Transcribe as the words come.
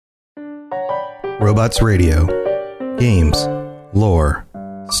Robots Radio. Games, lore,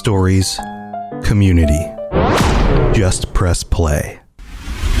 stories, community. Just press play.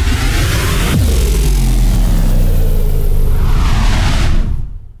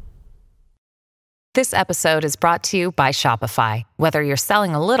 This episode is brought to you by Shopify. Whether you're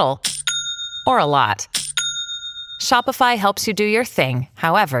selling a little or a lot, Shopify helps you do your thing,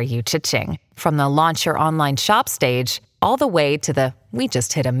 however you cha-ching. From the launch your online shop stage, all the way to the we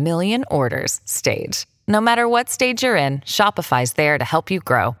just hit 1 million orders stage. No matter what stage you're in, Shopify's there to help you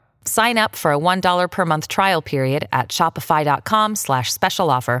grow. Sign up for a $1 per month trial period at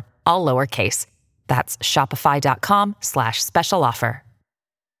shopify.com/special offer, all lowercase. That's shopify.com/special offer.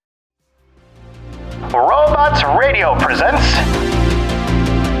 Robots Radio presents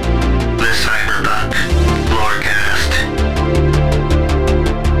the Cyberpunk Lorecast.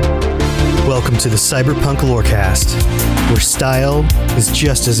 Welcome to the Cyberpunk Lorecast, where style is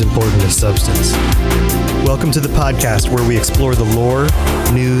just as important as substance. Welcome to the podcast where we explore the lore,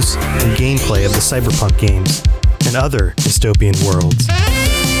 news, and gameplay of the Cyberpunk games and other dystopian worlds.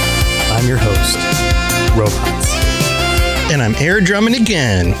 I'm your host, Robots. And I'm air drumming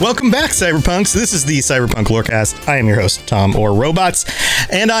again. Welcome back, Cyberpunks. This is the Cyberpunk Lorecast. I am your host, Tom, or Robots,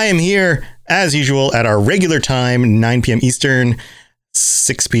 and I am here, as usual, at our regular time, 9 p.m. Eastern,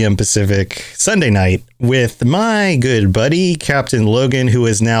 6 p.m. Pacific, Sunday night, with my good buddy, Captain Logan, who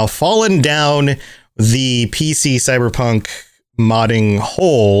has now fallen down the PC Cyberpunk modding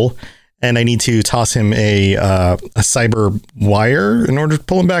hole, and I need to toss him a cyber wire in order to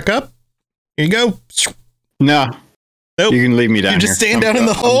pull him back up. Here you go. No. Nope. You can leave me down. You're just staying down in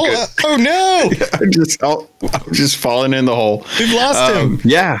the hole? Oh no! I'm just falling in the hole. We've lost him.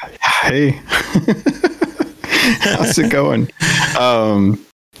 Yeah. Hey. How's it going?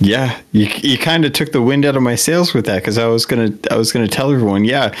 Yeah, you kind of took the wind out of my sails with that, because I was gonna tell everyone.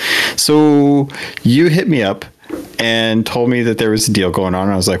 Yeah. So you hit me up and told me that there was a deal going on.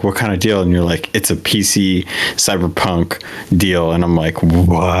 I was like, what kind of deal? And you're like, it's a PC Cyberpunk deal. And I'm like,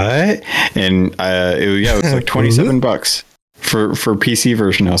 what? And it was like $27 for PC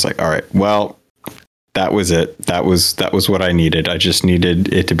version. I was like, all right, well, that was it. That was what I needed. I just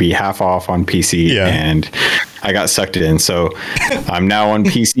needed it to be half off on PC, and I got sucked in. So I'm now on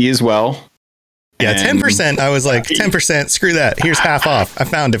PC as well. Yeah, 10%. I was like, 10%, screw that. Here's half off. I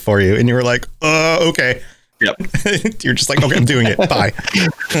found it for you. And you were like, okay. Yep. You're just like, okay, I'm doing it. Bye.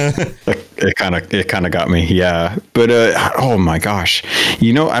 It kind of got me. Yeah. But oh my gosh.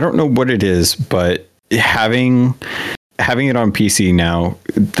 I don't know what it is, but having it on PC now,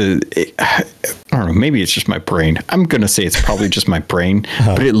 I don't know, maybe it's just my brain. I'm going to say it's probably just my brain,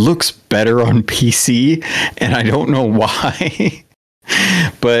 but it looks better on PC, and I don't know why.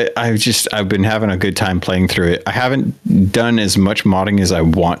 But I've been having a good time playing through it. I haven't done as much modding as I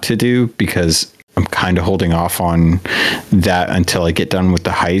want to do, because I'm kind of holding off on that until I get done with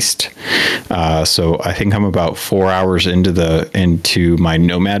the heist. So I think I'm about 4 hours into my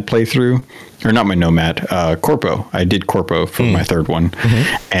Nomad playthrough, or not my Nomad, Corpo. I did Corpo for my third one,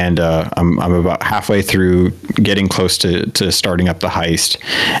 and I'm about halfway through, getting close to starting up the heist.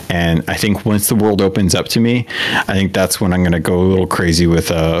 And I think once the world opens up to me, I think that's when I'm going to go a little crazy with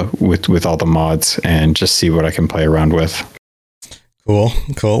all the mods and just see what I can play around with. Cool.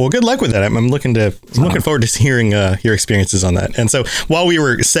 Well, good luck with that. I'm looking forward to hearing your experiences on that. And so while we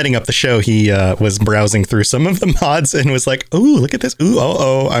were setting up the show, he was browsing through some of the mods and was like, "Ooh, look at this! Ooh,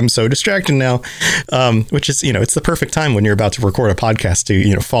 I'm so distracted now." Which is, it's the perfect time when you're about to record a podcast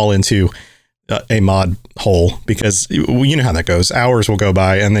to fall into a mod hole, because you know how that goes. Hours will go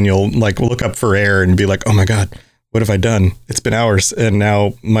by, and then you'll look up for air and be like, "Oh my god, what have I done? It's been hours, and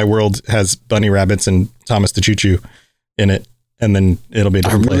now my world has bunny rabbits and Thomas the Choo Choo in it." And then it'll be a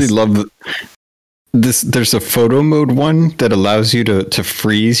different place. I really love this. There's a photo mode one that allows you to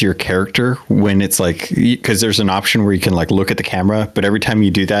freeze your character when it's because there's an option where you can look at the camera, but every time you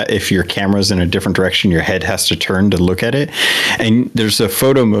do that, if your camera's in a different direction, your head has to turn to look at it. And there's a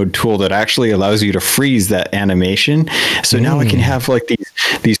photo mode tool that actually allows you to freeze that animation. So now I can have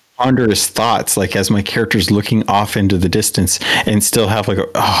these ponderous thoughts, as my character's looking off into the distance, and still have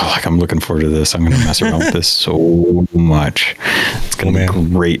I'm looking forward to this. I'm going to mess around with this so much. It's going to be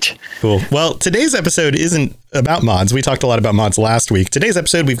great. Cool. Well, today's episode isn't about mods. We talked a lot about mods last week. Today's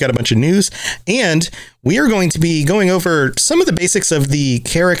episode, we've got a bunch of news, and we are going to be going over some of the basics of the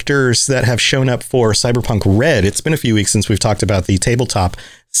characters that have shown up for Cyberpunk Red. It's been a few weeks since we've talked about the tabletop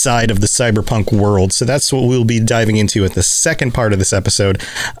side of the Cyberpunk world. So that's what we'll be diving into at the second part of this episode.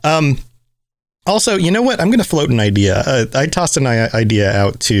 Also, you know what? I'm going to float an idea. I tossed an idea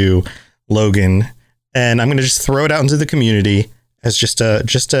out to Logan, and I'm going to just throw it out into the community as just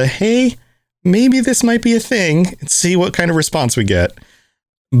a, hey, maybe this might be a thing and see what kind of response we get.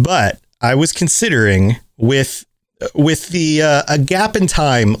 But I was considering with the a gap in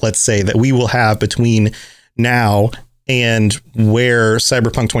time, let's say, that we will have between now and where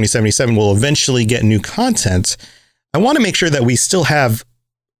Cyberpunk 2077 will eventually get new content, I want to make sure that we still have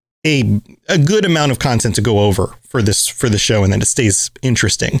a good amount of content to go over for the show, and that it stays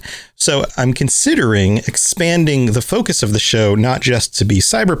interesting. So I'm considering expanding the focus of the show, not just to be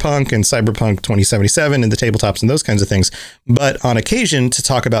Cyberpunk and Cyberpunk 2077 and the tabletops and those kinds of things, but on occasion to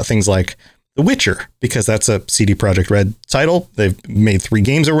talk about things like The Witcher, because that's a CD Projekt Red title. They've made 3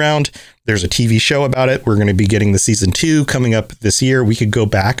 games around. There's a TV show about it. We're going to be getting the season 2 coming up this year. We could go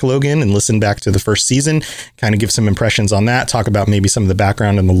back, Logan, and listen back to the first season, kind of give some impressions on that, talk about maybe some of the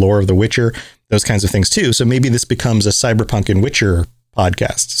background and the lore of The Witcher, those kinds of things too. So maybe this becomes a Cyberpunk and Witcher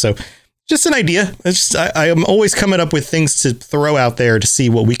podcast. So just an idea. I am always coming up with things to throw out there to see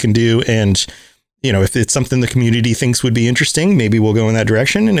what we can do. And if it's something the community thinks would be interesting, maybe we'll go in that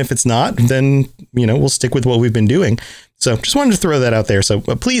direction. And if it's not, then, we'll stick with what we've been doing. So just wanted to throw that out there. So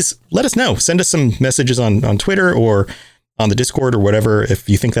please let us know. Send us some messages on Twitter or on the Discord or whatever, if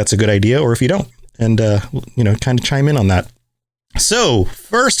you think that's a good idea or if you don't, and, kind of chime in on that. So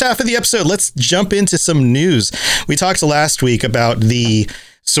first half of the episode, let's jump into some news. We talked last week about the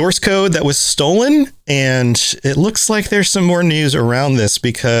source code that was stolen, and it looks like there's some more news around this,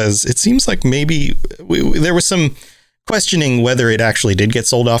 because it seems like maybe there was some questioning whether it actually did get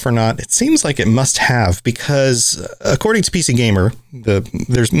sold off or not. It seems like it must have, because according to PC Gamer,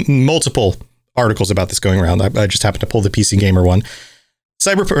 there's multiple articles about this going around. I just happened to pull the PC Gamer one.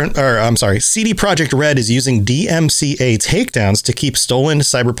 CD Projekt Red is using DMCA takedowns to keep stolen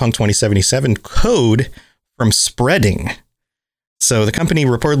Cyberpunk 2077 code from spreading. So the company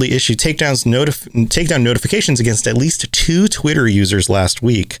reportedly issued takedown notifications against at least 2 Twitter users last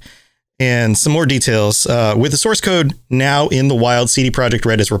week. And some more details. With the source code now in the wild, CD Projekt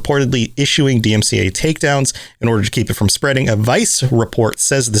Red is reportedly issuing DMCA takedowns in order to keep it from spreading. A Vice report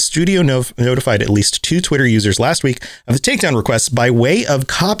says the studio notified at least 2 Twitter users last week of the takedown requests by way of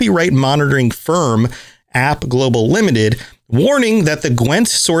copyright monitoring firm App Global Limited, warning that the Gwent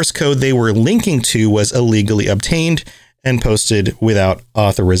source code they were linking to was illegally obtained and posted without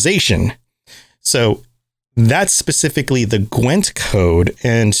authorization. So that's specifically the Gwent code,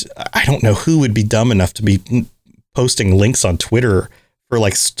 and I don't know who would be dumb enough to be posting links on Twitter for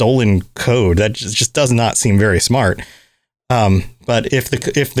like stolen code. That just does not seem very smart. But if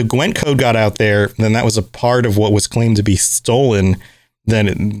the Gwent code got out there, then that was a part of what was claimed to be stolen.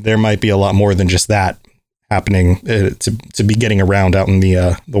 Then there might be a lot more than just that happening to be getting around out in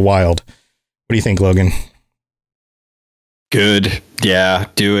the wild. What do you think, Logan? Good. Yeah,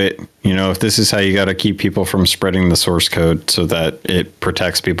 do it. If this is how you got to keep people from spreading the source code so that it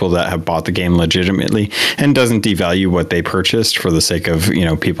protects people that have bought the game legitimately and doesn't devalue what they purchased for the sake of,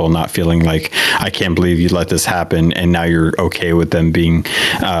 people not feeling like, I can't believe you let this happen, and now you're okay with them being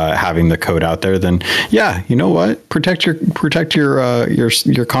having the code out there, then yeah, you know what? Protect your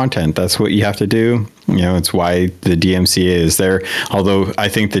content. That's what you have to do. It's why the DMCA is there. Although I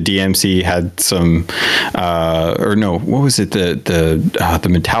think the DMC had some, what was it? The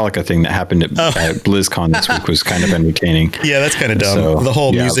Metallica thing that happened at BlizzCon this week was kind of entertaining. Yeah, that's kind of dumb. So, the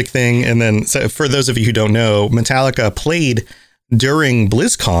whole music thing. And then, so for those of you who don't know, Metallica played during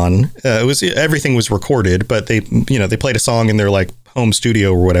BlizzCon. Everything was recorded, but they played a song in their like home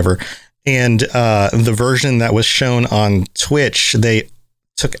studio or whatever. And the version that was shown on Twitch, they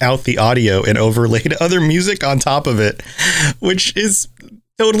took out the audio and overlaid other music on top of it, which is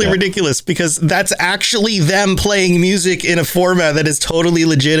totally ridiculous, because that's actually them playing music in a format that is totally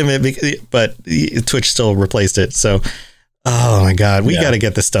legitimate, but Twitch still replaced it. So, oh my God, we got to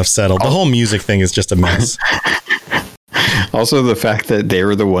get this stuff settled. The whole music thing is just a mess. Also, the fact that they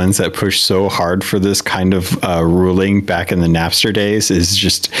were the ones that pushed so hard for this kind of ruling back in the Napster days is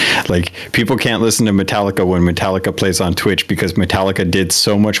just like, people can't listen to Metallica when Metallica plays on Twitch, because Metallica did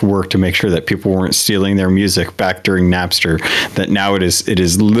so much work to make sure that people weren't stealing their music back during Napster, that now it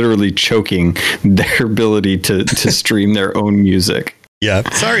is literally choking their ability to stream their own music. Yeah.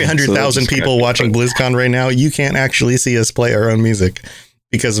 Sorry, 100,000 people watching BlizzCon right now. You can't actually see us play our own music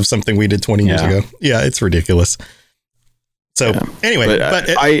because of something we did 20 years ago. Yeah, it's ridiculous. So anyway, but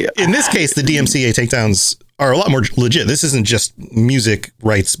in this case, the DMCA takedowns are a lot more legit. This isn't just music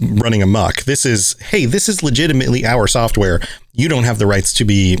rights running amok. This is legitimately our software. You don't have the rights to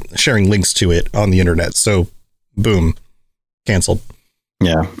be sharing links to it on the internet. So boom, canceled.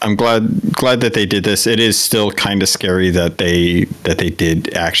 Yeah, I'm glad that they did this. It is still kind of scary that they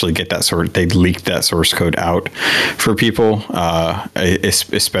did actually get they leaked that source code out for people,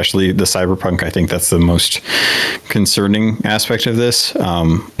 especially the Cyberpunk. I think that's the most concerning aspect of this.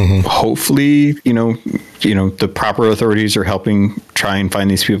 Hopefully, the proper authorities are helping try and find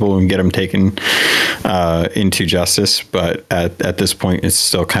these people and get them taken into justice. But at this point, it's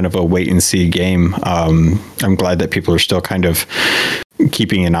still kind of a wait and see game. I'm glad that people are still kind of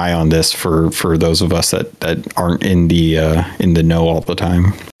keeping an eye on this for those of us that aren't in the know all the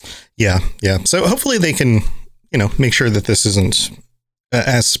time. Yeah. So hopefully they can, make sure that this isn't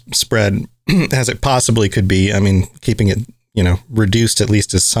as spread as it possibly could be. I mean, keeping it, reduced at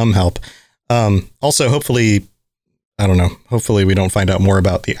least is some help. Also, hopefully, I don't know, hopefully we don't find out more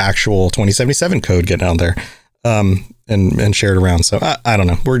about the actual 2077 code getting out there and shared around. So I don't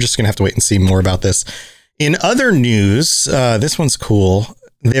know. We're just going to have to wait and see more about this. In other news, this one's cool.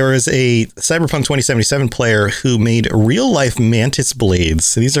 There is a Cyberpunk 2077 player who made real life mantis blades.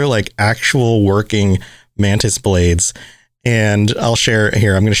 So these are like actual working mantis blades. And I'll share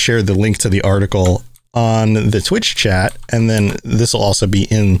here. I'm going to share the link to the article on the Twitch chat. And then this will also be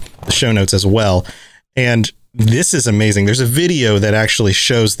in the show notes as well. And this is amazing. There's a video that actually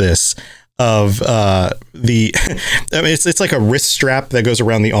shows this of it's like a wrist strap that goes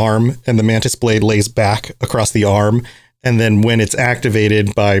around the arm, and the mantis blade lays back across the arm, and then when it's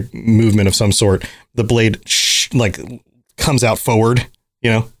activated by movement of some sort, the blade comes out forward,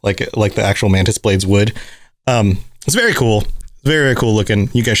 like the actual mantis blades would. It's very cool, very cool looking.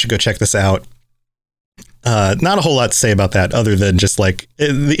 You guys should go check this out. Not a whole lot to say about that other than just like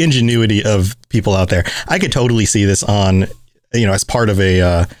the ingenuity of people out there. I could totally see this on, as part of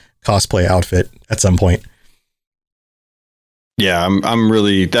a cosplay outfit at some point. Yeah, I'm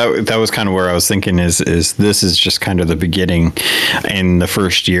really that was kind of where I was thinking is this is just kind of the beginning in the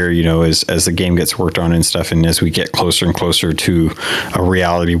first year, as the game gets worked on and stuff, and as we get closer and closer to a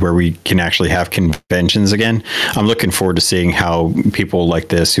reality where we can actually have conventions again. I'm looking forward to seeing how people like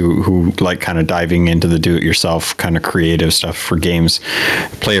this who like kind of diving into the do-it-yourself kind of creative stuff for games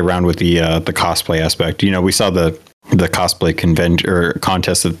play around with the cosplay aspect. We saw the cosplay convention or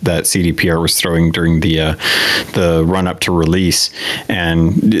contest that CDPR was throwing during the run up to release,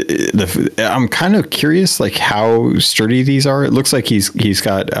 and I'm kind of curious like how sturdy these are. It looks like he's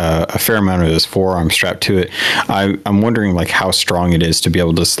got a fair amount of his forearm strapped to it. I'm wondering like how strong it is to be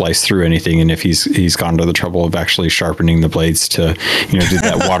able to slice through anything, and if he's gone to the trouble of actually sharpening the blades to do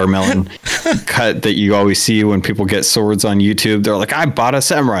that watermelon cut that you always see when people get swords on YouTube. They're like, I bought a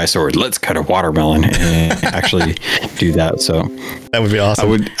samurai sword, let's cut a watermelon, and actually do that. So that would be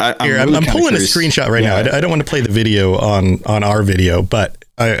awesome. I'm pulling a screenshot right now. I don't want to play the video on our video, but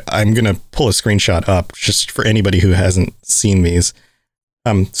I'm going to pull a screenshot up just for anybody who hasn't seen these.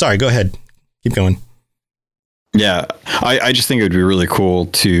 Sorry, go ahead. Keep going. Yeah, I just think it would be really cool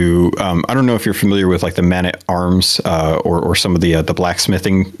to, I don't know if you're familiar with like the Man at Arms or some of the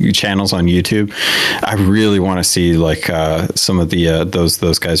blacksmithing channels on YouTube. I really want to see like some of the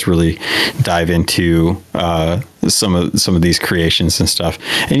those guys really dive into some of these creations and stuff.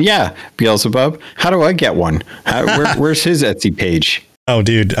 And yeah, Beelzebub, how do I get one? Where's his Etsy page? Oh,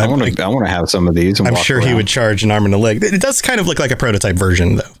 dude, I want to have some of these. I'm sure he would charge an arm and a leg. It does kind of look like a prototype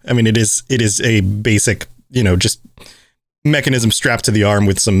version, though. I mean, it is a basic, just mechanism strapped to the arm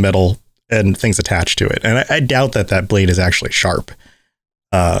with some metal and things attached to it. And I doubt that blade is actually sharp.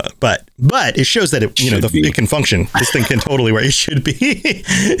 But it shows that it can function. This thing can totally wear. It should be.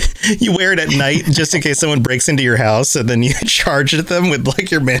 You wear it at night just in case someone breaks into your house, and then you charge at them with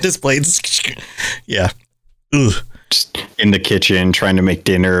like your mantis blades. Yeah. Ugh. Just in the kitchen trying to make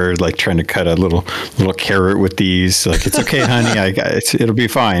dinner, like trying to cut a little carrot with these. Like, it's okay, honey. It'll be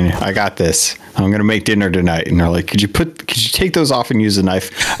fine. I got this. I'm gonna make dinner tonight. And they're like, could you take those off and use a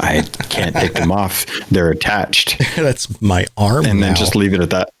knife? I can't take them off. They're attached. That's my arm. And then just leave it at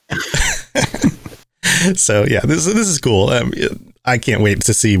that. So yeah, this is cool. I can't wait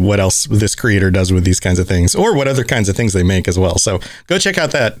to see what else this creator does with these kinds of things, or what other kinds of things they make as well. So go check out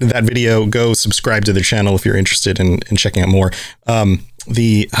that video. Go subscribe to their channel if you're interested in checking out more.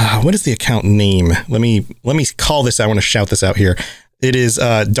 What is the account name? Let me call this. I want to shout this out here. It is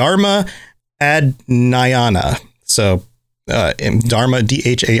Dharma Adnyana. So Dharma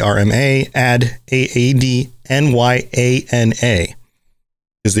DHARMA AADNYANA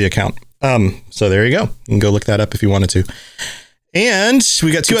is the account. So there you go. You can go look that up if you wanted to. And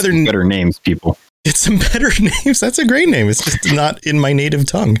we got two other better names, people. It's some better names. That's a great name. It's just not in my native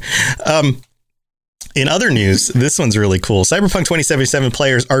tongue. In other news, this one's really cool. Cyberpunk 2077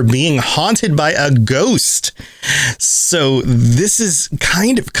 players are being haunted by a ghost. So this is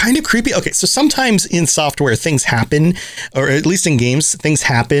kind of creepy. Okay, so sometimes in software things happen, or at least in games, things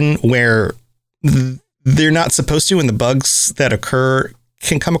happen where they're not supposed to, and the bugs that occur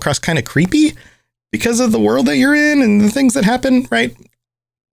can come across kind of creepy because of the world that you're in and the things that happen, right?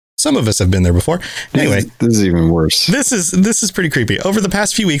 Some of us have been there before. Anyway, this is even worse. This is pretty creepy. Over the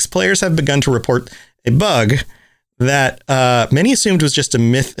past few weeks, players have begun to report a bug that many assumed was just a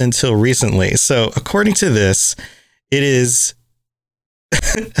myth until recently. So according to this, it is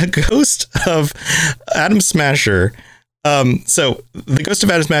a ghost of Adam Smasher. So the ghost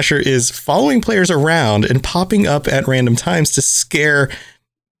of Adam Smasher is following players around and popping up at random times to scare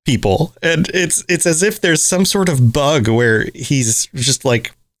people. And it's as if there's some sort of bug where he's just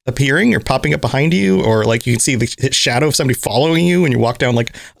like appearing or popping up behind you, or like you can see the shadow of somebody following you when you walk down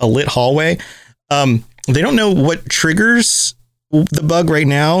like a lit hallway. They don't know what triggers the bug right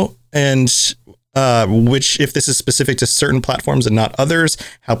now, and if this is specific to certain platforms and not others,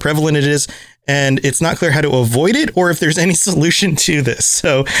 how prevalent it is, and it's not clear how to avoid it or if there's any solution to this.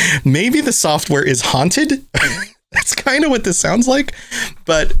 So maybe the software is haunted. That's kind of what this sounds like,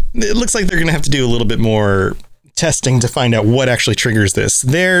 but it looks like they're going to have to do a little bit more testing to find out what actually triggers this.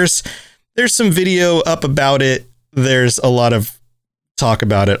 There's some video up about it. There's a lot of talk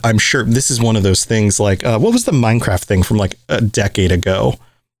about it. I'm sure this is one of those things like, what was the Minecraft thing from like a decade ago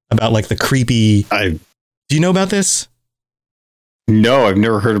about like the creepy... Do you know about this? No, I've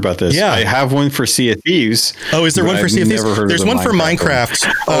never heard about this. Yeah. I have one for Sea of Thieves. Oh, is there one for Sea of Thieves? There's one for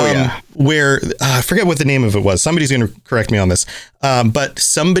Minecraft where I forget what the name of it was. Somebody's going to correct me on this. But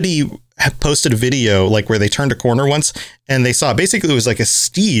somebody posted a video like where they turned a corner once and they saw basically it was like a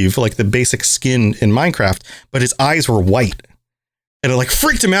Steve, like the basic skin in Minecraft, but his eyes were white. And it like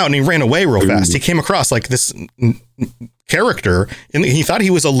freaked him out and he ran away real fast. He came across like this character and he thought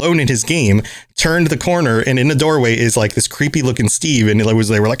he was alone in his game, turned the corner, and in the doorway is like this creepy looking Steve. And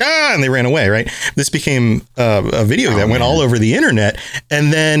they were like, and they ran away. Right. This became a video that went all over the internet.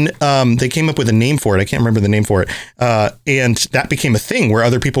 And then they came up with a name for it. I can't remember the name for it. And that became a thing where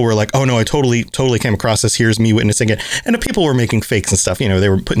other people were like, oh no, I totally came across this. Here's me witnessing it. And the people were making fakes and stuff. You know, they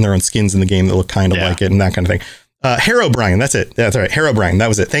were putting their own skins in the game that looked kind of like it and that kind of thing. Herobrine, that's it. That's right. Herobrine, that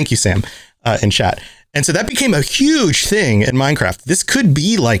was it. Thank you, Sam, in chat. And so that became a huge thing in Minecraft. This could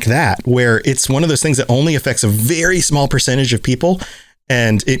be like that, where it's one of those things that only affects a very small percentage of people,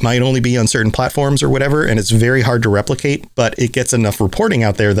 and it might only be on certain platforms or whatever, and it's very hard to replicate, but it gets enough reporting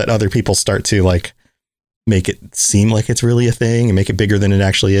out there that other people start to like make it seem like it's really a thing and make it bigger than it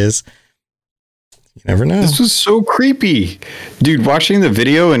actually is. You never know. This was so creepy, dude. Watching the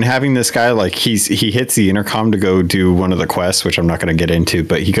video and having this guy like he hits the intercom to go do one of the quests, which I'm not going to get into,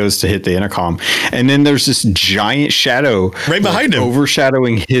 but he goes to hit the intercom, and then there's this giant shadow right behind him,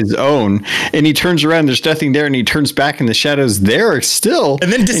 overshadowing his own. And he turns around, there's nothing there, and he turns back, and the shadow's there still,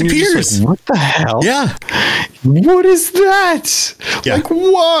 and then disappears. And like, what the hell? Yeah. What is that? Yeah. Like,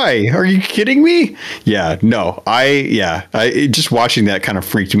 why? Are you kidding me? Yeah. No. I just watching that kind of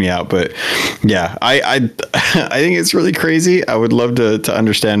freaked me out, but yeah. I think it's really crazy. I would love to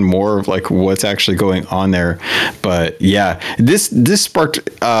understand more of like what's actually going on there. But yeah, this sparked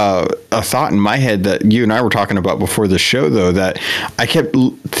a thought in my head that you and I were talking about before the show, though, that I kept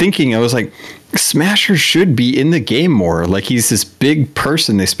thinking. I was like, Smasher should be in the game more. Like, he's this big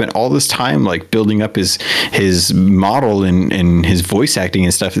person. They spent all this time like building up his model and his voice acting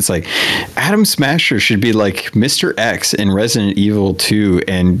and stuff. It's like Adam Smasher should be like Mr. X in Resident Evil 2,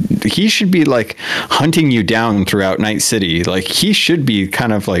 and he should be like hunting you down throughout Night City. Like, he should be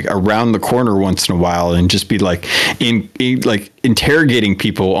kind of like around the corner once in a while and just be like in like interrogating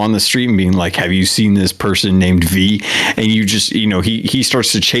people on the street and being like, have you seen this person named V? And you just, you know, he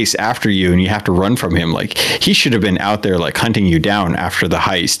starts to chase after you and you have to run from him. Like, he should have been out there like hunting you down after the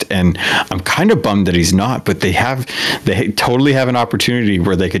heist. And I'm kind of bummed that he's not, but they totally have an opportunity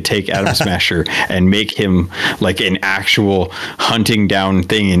where they could take Adam Smasher and make him like an actual hunting down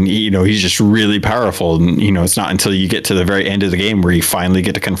thing. And, you know, he's just really powerful. And, you know, it's not until you get to the very end of the game where you finally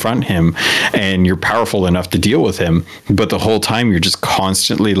get to confront him and you're powerful enough to deal with him. But the whole time you're just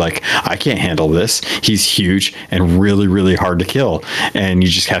constantly like, I can't handle this. He's huge and really, really hard to kill. And you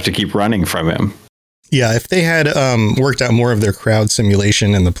just have to keep running from him. Yeah, if they had worked out more of their crowd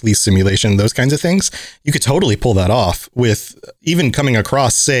simulation and the police simulation, those kinds of things, you could totally pull that off with even coming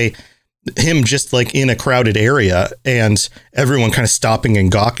across, say, him just like in a crowded area and everyone kind of stopping and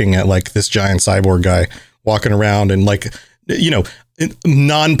gawking at like this giant cyborg guy walking around and like, you know,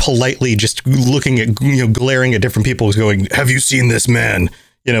 non-politely just looking at, you know, glaring at different people going, have you seen this man?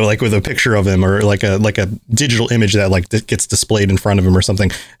 you know, like with a picture of him or like a digital image that like gets displayed in front of him or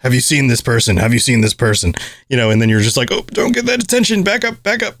something. Have you seen this person? Have you seen this person? You know, and then you're just like, oh, don't get that attention. Back up.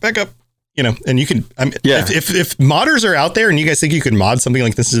 You know, and you can, if modders are out there and you guys think you could mod something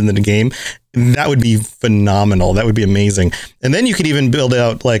like this in the game, that would be phenomenal. That would be amazing. And then you could even build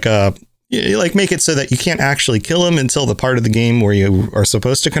out like make it so that you can't actually kill him until the part of the game where you are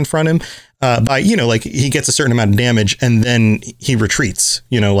supposed to confront him by, you know, like he gets a certain amount of damage and then he retreats,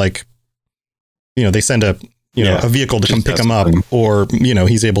 you know, like, you know, they send a vehicle to come pick him up or, you know,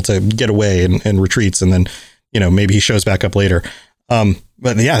 he's able to get away and retreats. And then, you know, maybe he shows back up later.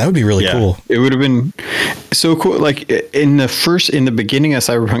 But yeah, that would be really cool. It would have been so cool. Like in the beginning of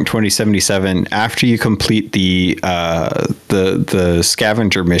Cyberpunk 2077, after you complete the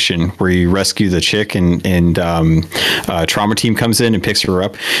scavenger mission where you rescue the chick and Trauma Team comes in and picks her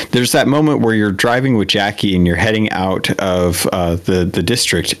up. There's that moment where you're driving with Jackie and you're heading out of the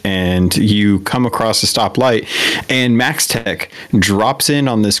district and you come across a stoplight and Max Tech drops in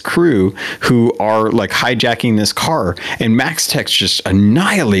on this crew who are like hijacking this car, and Max Tech just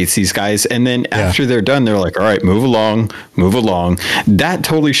annihilates these guys, and then after they're done, they're like, all right, move along. That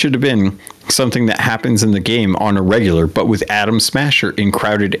totally should have been something that happens in the game on a regular, but with Atom Smasher in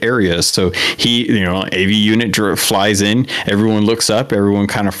crowded areas. So he, you know, AV unit flies in, everyone looks up, everyone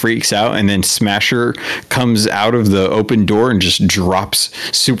kind of freaks out, and then Smasher comes out of the open door and just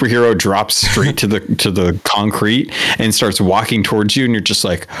superhero drops straight to the concrete and starts walking towards you, and you're just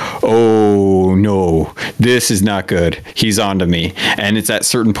like, oh no, this is not good. He's onto me. And it's at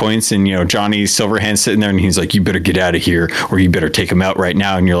certain points, and you know, Johnny Silverhand's sitting there and he's like, you better get out of here or you better take him out right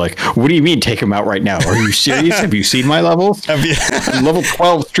now. And you're like, what do you mean take him out right now? Are you serious? Have you seen my levels? Level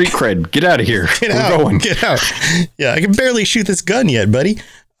 12 street cred. Get out of here. Get out. Yeah, I can barely shoot this gun yet, buddy.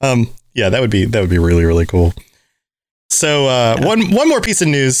 Yeah, that would be really, really cool. So one more piece of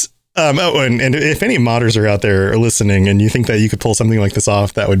news. And if any modders are out there listening and you think that you could pull something like this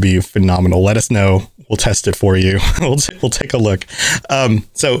off, that would be phenomenal. Let us know. We'll test it for you. We'll take a look.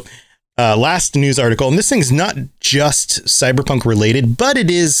 Last news article, and this thing's not just Cyberpunk related, but it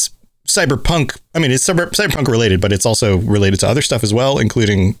is Cyberpunk. I mean, it's Cyberpunk related, but it's also related to other stuff as well,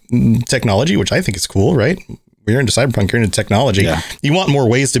 including technology, which I think is cool, right? You're into Cyberpunk, you're into technology. Yeah. You want more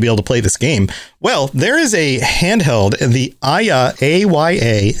ways to be able to play this game. Well, there is a handheld, the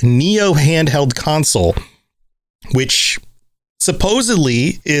AYA Neo handheld console, which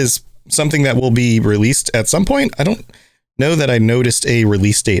supposedly is something that will be released at some point. I don't know that I noticed a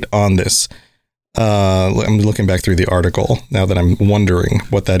release date on this. I'm looking back through the article now that I'm wondering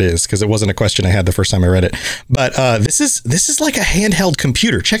what that is, because it wasn't a question I had the first time I read it. But this is like a handheld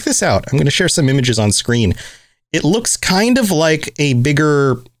computer. Check this out. I'm going to share some images on screen. It looks kind of like a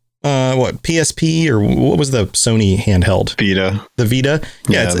bigger PSP, or what was the Sony handheld? Vita. The Vita.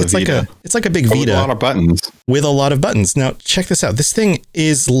 Yeah, it's Vita. like a big Vita. With a lot of buttons. With a lot of buttons. Now check this out. This thing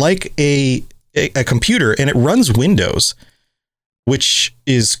is like a computer, and it runs Windows, which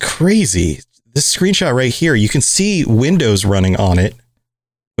is crazy. This screenshot right here, you can see Windows running on it,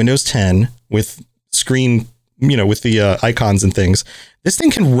 Windows 10 with screen, you know, with the icons and things. This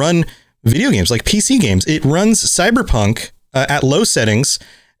thing can run video games like PC games. It runs Cyberpunk at low settings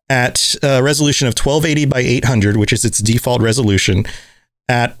at a resolution of 1280 by 800, which is its default resolution,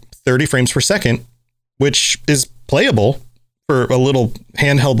 at 30 frames per second, which is playable for a little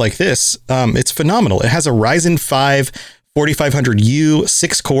handheld like this. It's phenomenal. It has a Ryzen 5 4500U,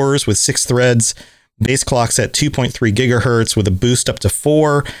 6 cores with 6 threads, base clocks at 2.3 gigahertz with a boost up to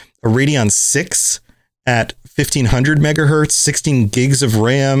 4, a Radeon 6 at 1500 megahertz, 16 gigs of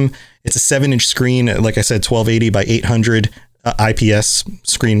RAM. It's a 7-inch screen, like I said, 1280 by 800 IPS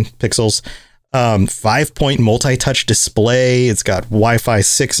screen pixels. 5-point multi-touch display. It's got Wi-Fi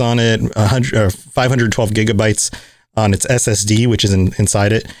 6 on it, 512 gigabytes on its SSD, which is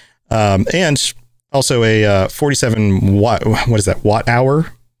inside it. And also a 47 watt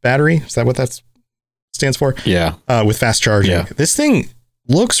hour battery. Is that what that stands for? Yeah. With fast charging. Yeah. This thing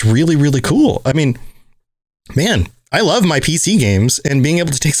looks really, really cool. I mean, man, I love my PC games, and being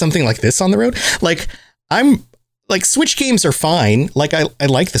able to take something like this on the road. Like, Switch games are fine. Like, I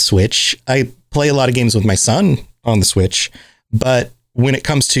like the Switch. I play a lot of games with my son on the Switch, but when it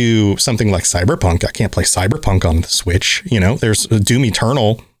comes to something like Cyberpunk, I can't play Cyberpunk on the Switch. You know, there's Doom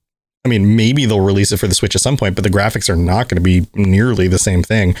Eternal. I mean, maybe they'll release it for the Switch at some point, but the graphics are not going to be nearly the same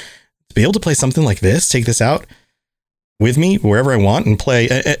thing. To be able to play something like this, take this out with me wherever I want and play.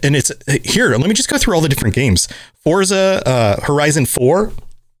 And it's here. Let me just go through all the different games. Forza Horizon 4,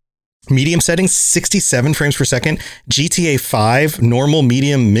 medium settings, 67 frames per second. GTA 5, normal,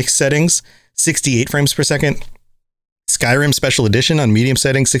 medium, mixed settings, 68 frames per second. Skyrim Special Edition on medium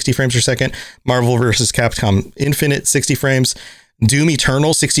settings, 60 frames per second. Marvel vs. Capcom Infinite, 60 frames. Doom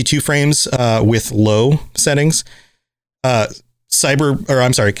Eternal, 62 frames with low settings.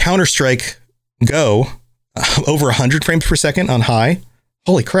 Counter-Strike Go, over 100 frames per second on high.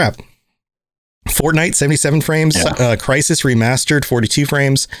 Holy crap. Fortnite, 77 frames. Yeah. Crysis Remastered, 42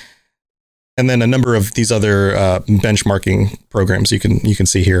 frames. And then a number of these other benchmarking programs you can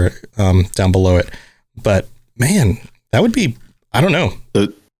see here down below it. But man, that would be, I don't know.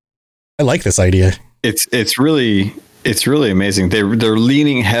 I like this idea. It's really amazing. They're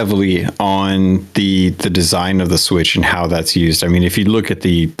leaning heavily on the design of the Switch and how that's used. I mean, if you look at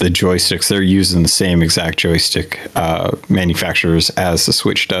the joysticks, they're using the same exact joystick manufacturers as the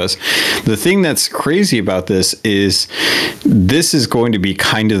Switch does. The thing that's crazy about this is going to be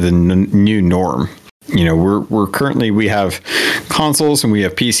kind of the new norm. You know, we have consoles and we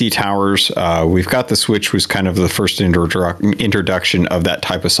have PC towers. We've got the Switch was kind of the first introduction of that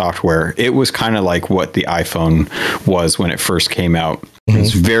type of software. It was kind of like what the iPhone was when it first came out. Mm-hmm. It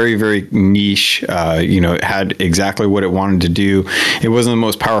was very, very niche. It had exactly what it wanted to do. It wasn't the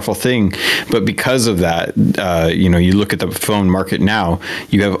most powerful thing, but because of that, you look at the phone market now,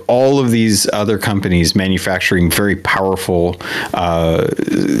 you have all of these other companies manufacturing very powerful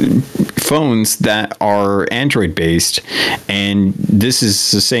phones that are Android based, and this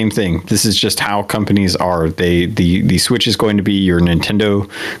is the same thing. This is just how companies are. The Switch is going to be your Nintendo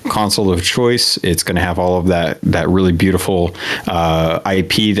console of choice. It's going to have all of that really beautiful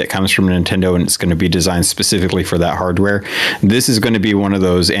IP that comes from Nintendo, and it's going to be designed specifically for that hardware. This is going to be one of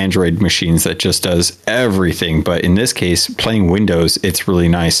those Android machines that just does everything, but in this case, playing Windows, it's really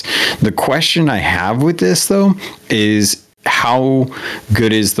nice. The question I have with this though is, how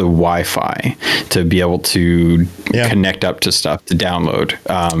good is the Wi-Fi to be able to connect up to stuff to download?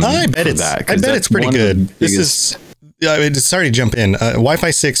 I bet it's pretty good. This is sorry to jump in. Wi-Fi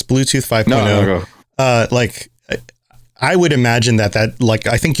 6, Bluetooth 5.0. No. I would imagine that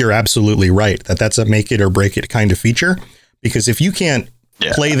I think you're absolutely right that's a make it or break it kind of feature, because if you can't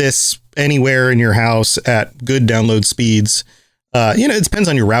play this anywhere in your house at good download speeds. It depends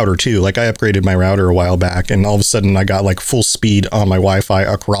on your router too. Like I upgraded my router a while back, and all of a sudden I got like full speed on my Wi-Fi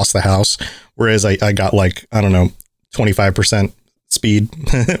across the house. Whereas I got 25% speed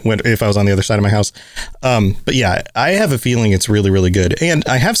if I was on the other side of my house. But yeah, I have a feeling it's really, really good. And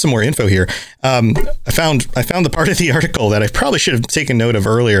I have some more info here. I found the part of the article that I probably should have taken note of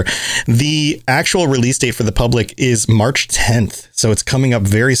earlier. The actual release date for the public is March 10th. So it's coming up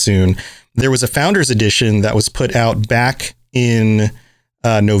very soon. There was a founder's edition that was put out back in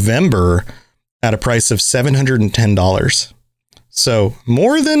November at a price of $710. So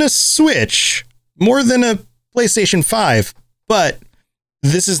more than a Switch, more than a PlayStation 5, but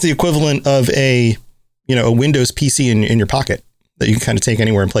this is the equivalent of a Windows PC in your pocket that you can kind of take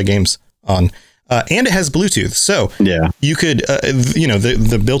anywhere and play games on. And it has Bluetooth. So you could,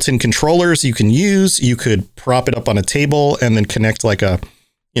 the built-in controllers you can use, you could prop it up on a table and then connect like an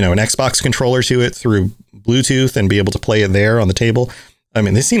Xbox controller to it through Bluetooth and be able to play it there on the table. I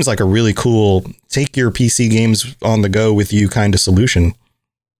mean, this seems like a really cool take your PC games on the go with you kind of solution.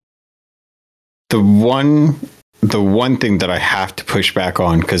 The one thing that I have to push back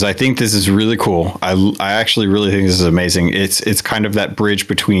on, because I think this is really cool. I actually really think this is amazing. It's kind of that bridge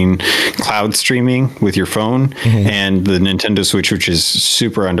between cloud streaming with your phone and the Nintendo Switch, which is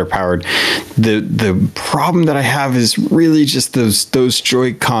super underpowered. The problem that I have is really just those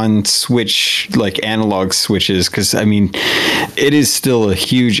Joy-Con Switch, like analog switches, because I mean, it is still a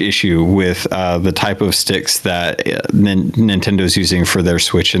huge issue with the type of sticks that Nintendo's using for their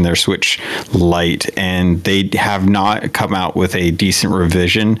Switch and their Switch Lite, and they have not come out with a decent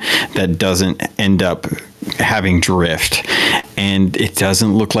revision that doesn't end up having drift. And it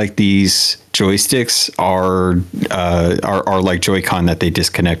doesn't look like these joysticks are like Joy-Con that they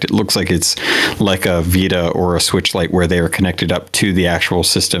disconnect. It looks like it's like a Vita or a Switch Lite where they are connected up to the actual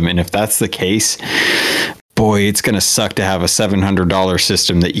system. And if that's the case, boy, it's going to suck to have a $700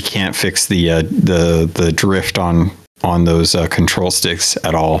 system that you can't fix the drift on those control sticks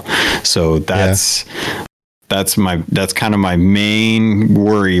at all. So that's kind of my main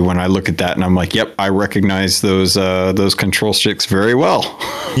worry when I look at that, and I'm like, yep, I recognize those control sticks very well.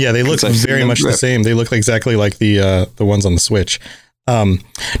 Yeah, they look very much the same. They look exactly like the ones on the Switch.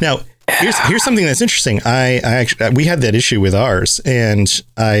 Now, here's something that's interesting. We had that issue with ours, and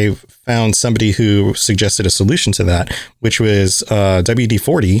I found somebody who suggested a solution to that, which was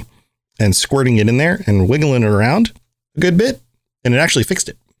WD-40 and squirting it in there and wiggling it around a good bit, and it actually fixed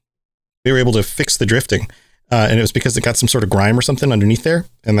it. They were able to fix the drifting. And it was because it got some sort of grime or something underneath there,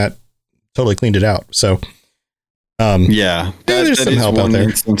 and that totally cleaned it out. So There's some help out there.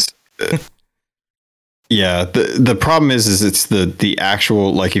 Instance. Yeah, the problem is it's the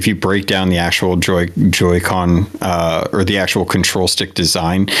actual, like, if you break down the actual Joy-Con or the actual control stick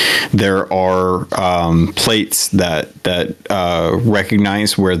design, there are plates that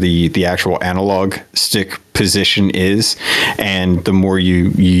recognize where the actual analog stick position is, and the more you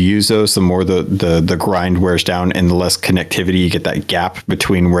use those, the more the grind wears down, and the less connectivity you get, that gap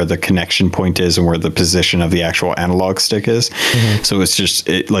between where the connection point is and where the position of the actual analog stick is. So it's just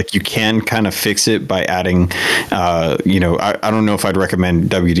like, you can kind of fix it by adding I don't know if I'd recommend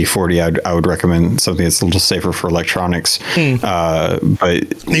WD-40. I would recommend something that's a little safer for electronics. But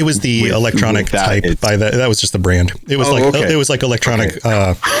it was the electronic type by that was just the brand. It was it was like electronic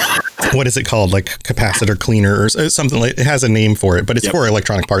what is it called, like capacitor cleaner or something, like, it has a name for it, but it's for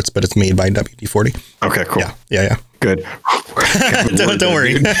electronic parts, but it's made by WD-40. Okay, cool. Yeah. Good. Don't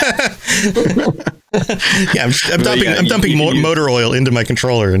worry. I'm dumping motor oil into my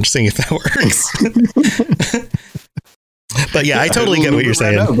controller and seeing if that works. But yeah, I totally get what you're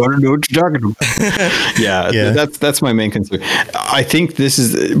saying. I don't know what you're talking about. Yeah. That's my main concern. I think this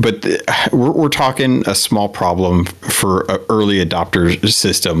is, but we're talking a small problem for an early adopter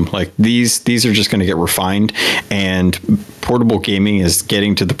system. Like, these are just going to get refined, and portable gaming is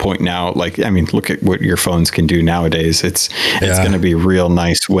getting to the point now. Like, I mean, look at what your phones can do nowadays. It's going to be real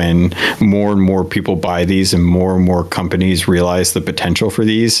nice when more and more people buy these and more companies realize the potential for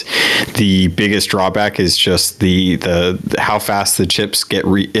these. The biggest drawback is just the how fast the chips get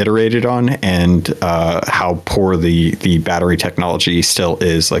reiterated on, and how poor the battery technology still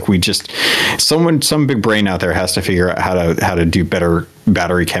is. Like, some big brain out there has to figure out how to do better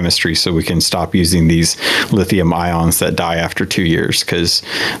battery chemistry so we can stop using these lithium ions that die after 2 years, because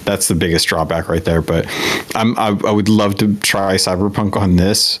that's the biggest drawback right there. But I would love to try Cyberpunk on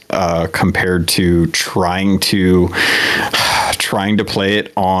this compared to trying to play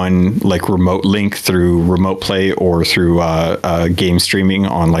it on, like, remote link through remote play or through game streaming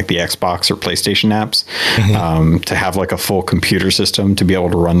on, like, the Xbox or PlayStation apps. To have, like, a full computer system to be able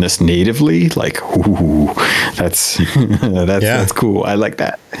to run this natively, like, ooh, that's cool. I like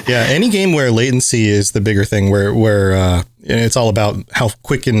that. Yeah, any game where latency is the bigger thing, where it's all about how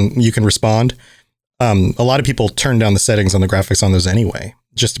quick you can respond. A lot of people turn down the settings on the graphics on those anyway,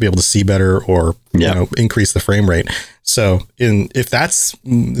 just to be able to see better or increase the frame rate. So if that's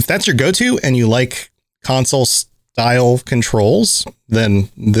your go-to and you like console style controls, then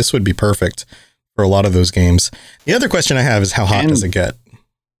this would be perfect for a lot of those games. The other question I have is, how hot does it get?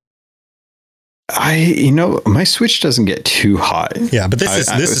 My Switch doesn't get too hot. Yeah, but this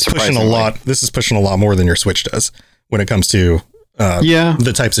is pushing a lot. This is pushing a lot more than your Switch does when it comes to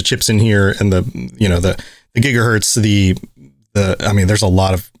the types of chips in here, and the gigahertz, there's a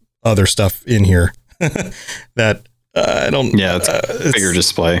lot of other stuff in here that I don't. Yeah, it's a bigger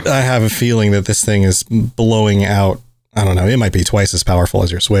display. I have a feeling that this thing is blowing out. I don't know. It might be twice as powerful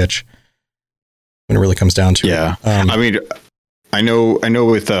as your Switch when it really comes down to it. I know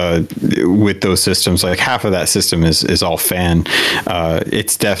with those systems, like, half of that system is all fan.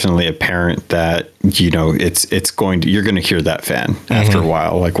 It's definitely apparent that, you're going to hear that fan after a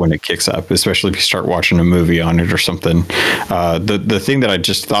while, like, when it kicks up, especially if you start watching a movie on it or something. The thing that I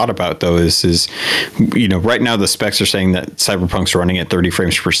just thought about, though, is right now the specs are saying that Cyberpunk's running at 30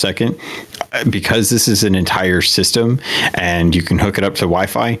 frames per second. Because this is an entire system and you can hook it up to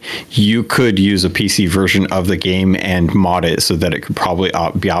Wi-Fi, you could use a PC version of the game and mod it so that it could probably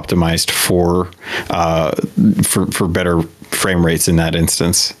be optimized for better frame rates in that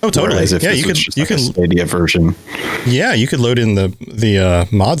instance. Oh, totally. Whereas if you can Stadia version. Yeah, you could load in the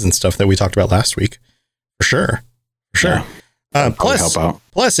mods and stuff that we talked about last week. For sure. Yeah.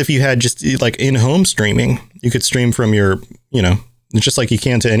 Plus, if you had just, like, in-home streaming, you could stream from your, just like you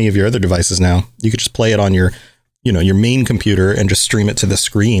can to any of your other devices now. You could just play it on your main computer and just stream it to the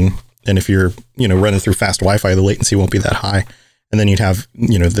screen. And if you're, running through fast Wi-Fi, the latency won't be that high. And then you'd have,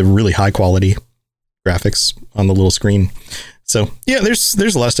 the really high quality graphics on the little screen. So yeah, there's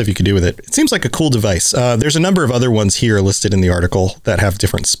a lot of stuff you could do with it. It seems like a cool device. There's a number of other ones here listed in the article that have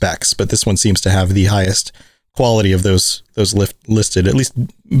different specs, but this one seems to have the highest quality of those listed, at least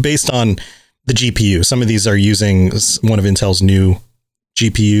based on the GPU. Some of these are using one of Intel's new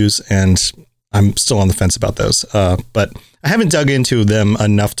GPUs, and I'm still on the fence about those. But I haven't dug into them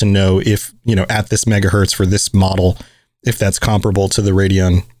enough to know if, at this megahertz for this model, if that's comparable to the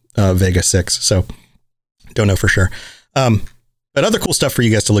Radeon Vega 6. So don't know for sure. But other cool stuff for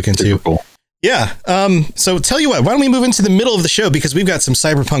you guys to look into. Super cool. Yeah. So tell you what, why don't we move into the middle of the show, because we've got some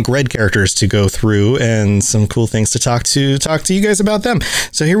Cyberpunk Red characters to go through and some cool things to talk to you guys about them.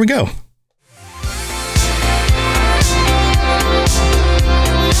 So here we go.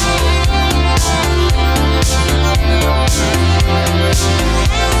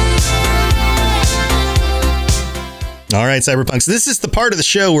 All right, Cyberpunks. This is the part of the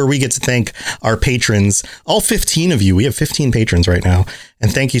show where we get to thank our patrons, all 15 of you. We have 15 patrons right now. And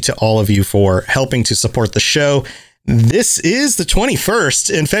thank you to all of you for helping to support the show. This is the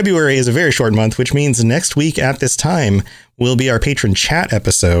 21st, and February is a very short month, which means next week at this time will be our patron chat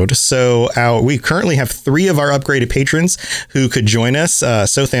episode. So we currently have 3 of our upgraded patrons who could join us,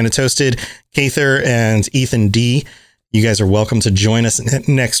 So Thanatoasted, Kather, and Ethan D. You guys are welcome to join us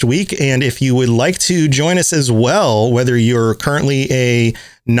next week. And if you would like to join us as well, whether you're currently a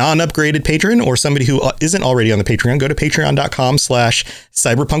non-upgraded patron or somebody who isn't already on the Patreon, go to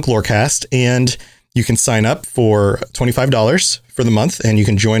patreon.com/cyberpunklorecast and you can sign up for $25 for the month. And you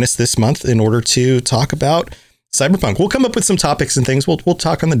can join us this month in order to talk about Cyberpunk. We'll come up with some topics and things. We'll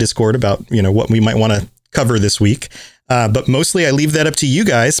talk on the Discord about, what we might want to cover this week. But mostly I leave that up to you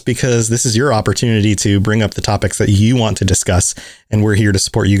guys because this is your opportunity to bring up the topics that you want to discuss. And we're here to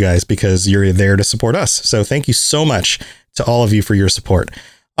support you guys because you're there to support us. So thank you so much to all of you for your support.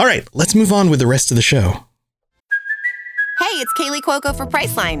 All right, let's move on with the rest of the show. Hey, it's Kaylee Cuoco for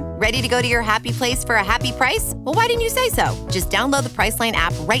Priceline. Ready to go to your happy place for a happy price? Well, why didn't you say so? Just download the Priceline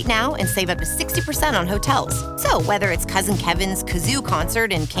app right now and save up to 60% on hotels. So whether it's Cousin Kevin's Kazoo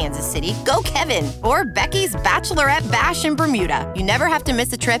Concert in Kansas City, go Kevin, or Becky's Bachelorette Bash in Bermuda, you never have to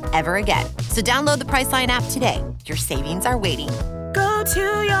miss a trip ever again. So download the Priceline app today. Your savings are waiting. Go to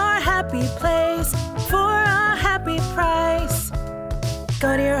your happy place for a happy price.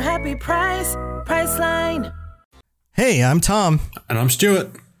 Go to your happy price, Priceline. Hey, I'm Tom. And I'm Stuart.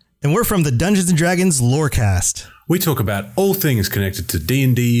 And we're from the Dungeons & Dragons Lorecast. We talk about all things connected to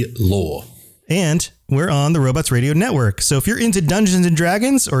D&D lore. And we're on the Robots Radio Network. So if you're into Dungeons &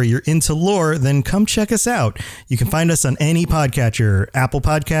 Dragons or you're into lore, then come check us out. You can find us on any podcatcher, Apple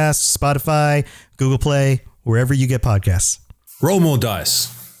Podcasts, Spotify, Google Play, wherever you get podcasts. Roll more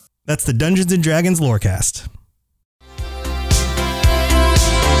dice. That's the Dungeons & Dragons Lorecast.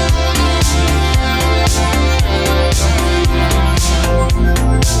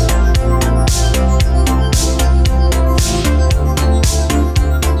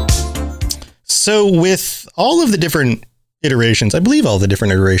 So with all of the different iterations, I believe all the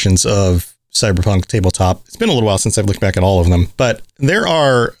different iterations of Cyberpunk tabletop, it's been a little while since I've looked back at all of them, but there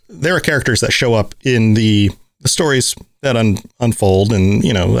are characters that show up in the stories that unfold. And,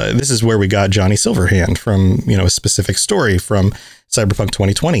 this is where we got Johnny Silverhand from, a specific story from Cyberpunk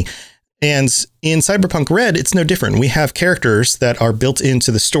 2020. And in Cyberpunk Red, it's no different. We have characters that are built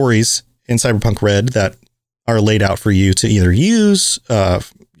into the stories in Cyberpunk Red that are laid out for you to either use,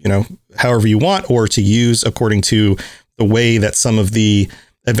 however you want, or to use according to the way that some of the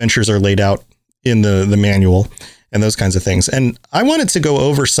adventures are laid out in the manual and those kinds of things. And I wanted to go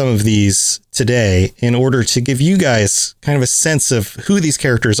over some of these today in order to give you guys kind of a sense of who these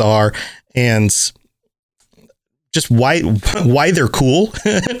characters are and just why they're cool.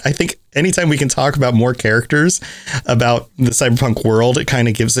 I think anytime we can talk about more characters about the Cyberpunk world, it kind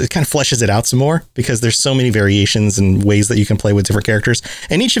of fleshes it out some more because there's so many variations and ways that you can play with different characters.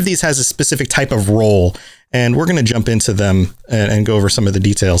 And each of these has a specific type of role. And we're going to jump into them and go over some of the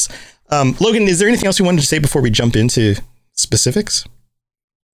details. Logan, is there anything else you wanted to say before we jump into specifics?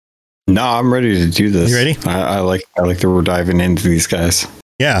 No, I'm ready to do this. You ready? I like that we're diving into these guys.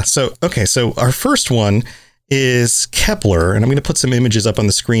 Yeah. So our first one is Kepler, and I'm going to put some images up on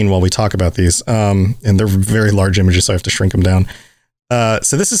the screen while we talk about these. And they're very large images, so I have to shrink them down.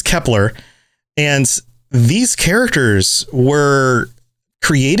 So this is Kepler, and these characters were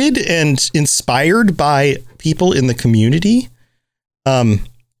created and inspired by people in the community. And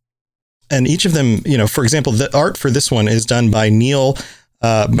each of them, for example, the art for this one is done by Neil.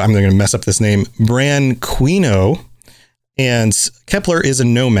 I'm going to mess up this name, Branquino. And Kepler is a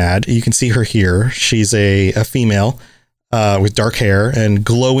nomad. You can see her here. She's a female with dark hair and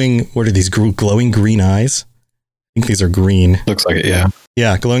glowing. What are these? Glowing green eyes. I think these are green. Looks like it. Yeah.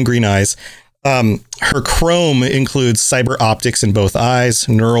 Yeah. Glowing green eyes. Her chrome includes cyber optics in both eyes,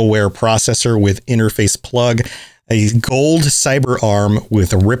 neural-wear processor with interface plug, a gold cyber arm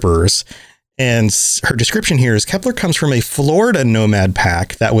with rippers. And her description here is Kepler comes from a Florida nomad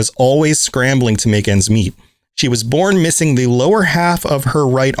pack that was always scrambling to make ends meet. She was born missing the lower half of her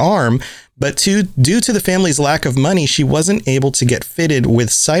right arm, but due to the family's lack of money, she wasn't able to get fitted with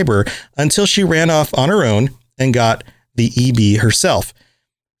cyber until she ran off on her own and got the EB herself.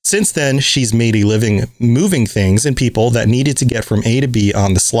 Since then, she's made a living moving things and people that needed to get from A to B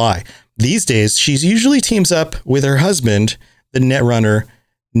on the sly. These days, she's usually teams up with her husband, the netrunner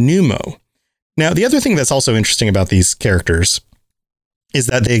Numo. Now, the other thing that's also interesting about these characters is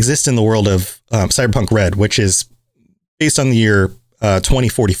that they exist in the world of Cyberpunk Red, which is based on the year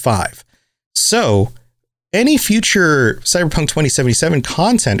 2045. So any future Cyberpunk 2077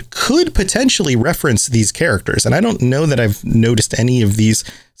 content could potentially reference these characters. And I don't know that I've noticed any of these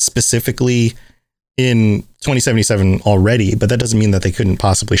specifically in 2077 already, but that doesn't mean that they couldn't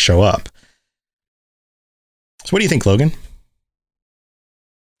possibly show up. So what do you think, Logan?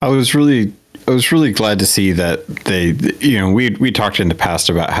 I was really glad to see that they, we talked in the past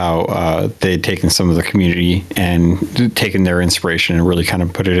about how they'd taken some of the community and taken their inspiration and really kind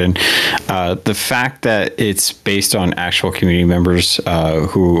of put it in. The fact that it's based on actual community members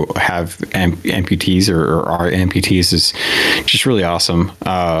who have amputees or are amputees is just really awesome.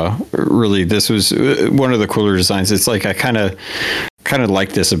 Really, this was one of the cooler designs. It's like I kind of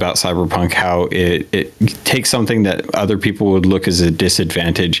like this about Cyberpunk, how it takes something that other people would look as a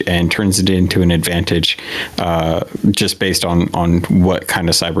disadvantage and turns it into an advantage, just based on what kind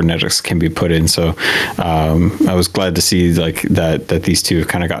of cybernetics can be put in. So I was glad to see like that these two have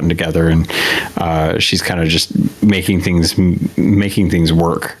kind of gotten together, and she's kind of just making things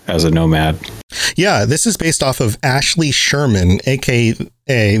work as a nomad. Yeah, this is based off of Ashley Sherman, aka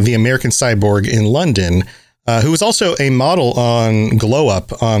the American Cyborg in London, who was also a model on Glow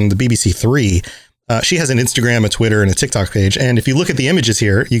Up on the BBC Three. She has an Instagram, a Twitter, and a TikTok page. And if you look at the images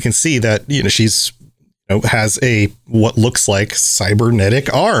here, you can see that, she's has a what looks like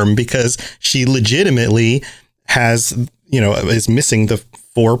cybernetic arm, because she legitimately has, is missing the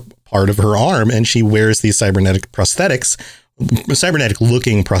fore part of her arm, and she wears these cybernetic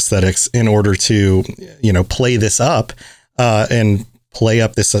looking prosthetics in order to, play this up and play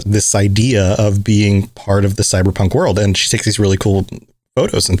up this idea of being part of the cyberpunk world. And she takes these really cool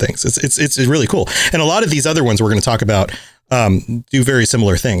photos and things. It's really cool. And a lot of these other ones we're going to talk about do very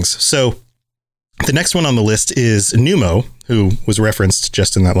similar things. So the next one on the list is Numo, who was referenced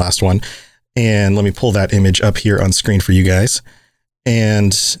just in that last one. And let me pull that image up here on screen for you guys.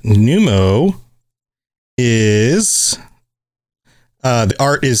 And Numo is the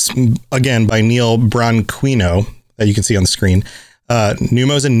art is again by Neil Branquino that you can see on the screen.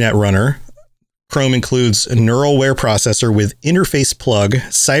 Numo's a netrunner. Chrome includes a neural-aware processor with interface plug,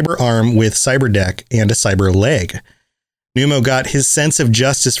 cyber arm with cyber deck, and a cyber leg. Numo got his sense of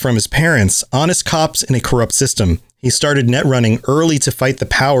justice from his parents, honest cops in a corrupt system. He started netrunning early to fight the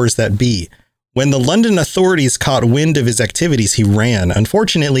powers that be. When the London authorities caught wind of his activities, he ran.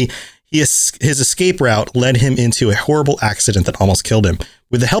 Unfortunately, his escape route led him into a horrible accident that almost killed him.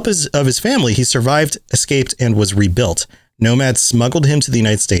 With the help of his family, he survived, escaped, and was rebuilt. Nomads smuggled him to the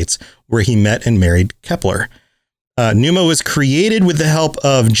United States, where he met and married Kepler. Numo was created with the help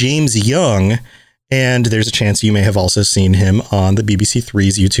of James Young, and there's a chance you may have also seen him on the BBC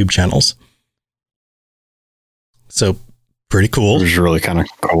Three's YouTube channels. So pretty cool. It was really kind of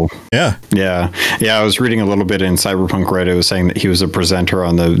cool. Yeah. I was reading a little bit in Cyberpunk Reddit. It was saying that he was a presenter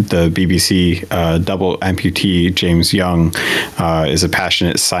on the BBC. Double amputee James Young is a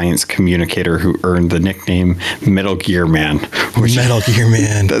passionate science communicator who earned the nickname Metal Gear Man. Metal Gear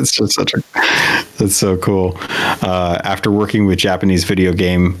Man. That's just that's so cool. After working with Japanese video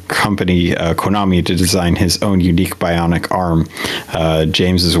game company Konami to design his own unique bionic arm,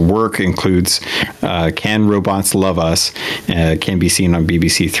 James's work includes Can Robots Love Us? Can be seen on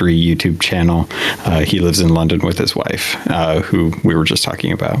BBC Three YouTube channel. He lives in London with his wife, who we were just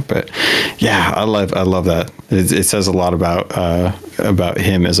talking about. But yeah, I love that. It says a lot about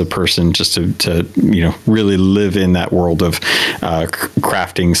him as a person, just to really live in that world of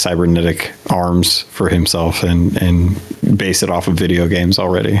crafting cybernetic arms for himself and base it off of video games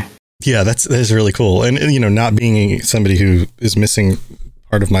already. Yeah, that's really cool. And not being somebody who is missing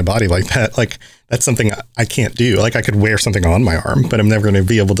part of my body like that, like that's something I can't do. Like I could wear something on my arm, but I'm never going to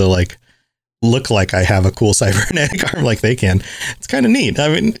be able to like look like I have a cool cybernetic arm like they can. It's kind of neat. I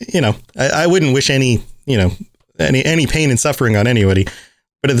mean, I wouldn't wish any pain and suffering on anybody,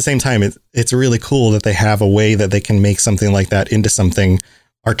 but at the same time, it's really cool that they have a way that they can make something like that into something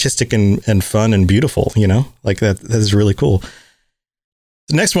artistic and fun and beautiful, like that is really cool.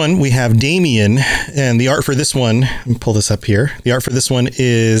 The next one, we have Damien, and the art for this one, let me pull this up here. The art for this one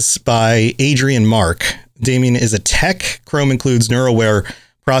is by Adrian Mark. Damien is a tech. Chrome includes neural-aware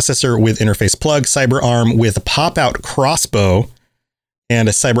processor with interface plug, cyber arm with a pop-out crossbow, and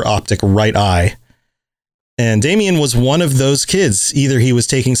a cyber optic right eye. And Damien was one of those kids. Either he was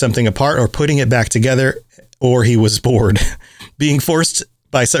taking something apart or putting it back together, or he was bored. Being forced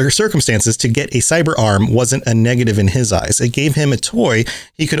by circumstances to get a cyber arm wasn't a negative in his eyes. It gave him a toy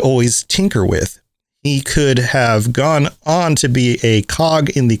he could always tinker with. He could have gone on to be a cog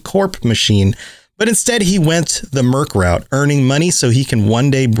in the corp machine, but instead he went the merc route, earning money so he can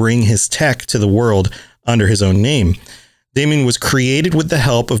one day bring his tech to the world under his own name. Damien was created with the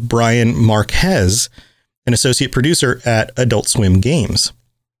help of Brian Marquez, an associate producer at Adult Swim Games.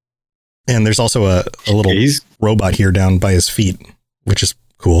 And there's also a little robot here down by his feet, which is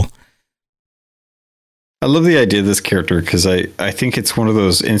cool. I love the idea of this character because I think it's one of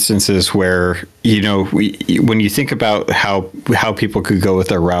those instances where, you know, when you think about how people could go with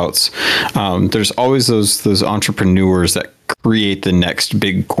their routes, there's always those entrepreneurs that create the next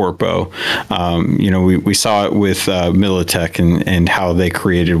big corpo. You know, we saw it with Militech and how they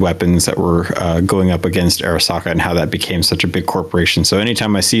created weapons that were going up against Arasaka and how that became such a big corporation. So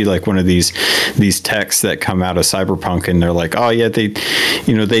anytime I see like one of these techs that come out of Cyberpunk and they're like, oh yeah,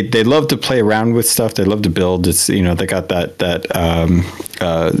 they love to play around with stuff. They love to build. It's, you know, they got that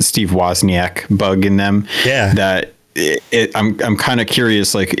Steve Wozniak bug in them. Yeah. That I'm kind of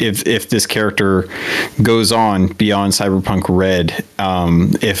curious, like if this character goes on beyond Cyberpunk Red,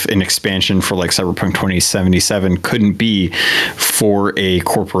 if an expansion for like Cyberpunk 2077 couldn't be for a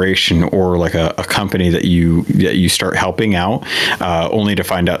corporation or like a company that you start helping out, only to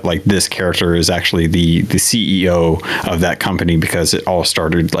find out like this character is actually the CEO of that company because it all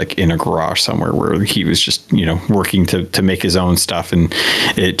started like in a garage somewhere where he was just, you know, working to make his own stuff, and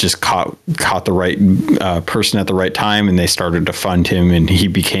it just caught the right person at the right time, and they started to fund him, and he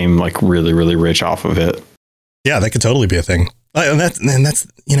became like really, really rich off of it. Yeah, that could totally be a thing. And that's,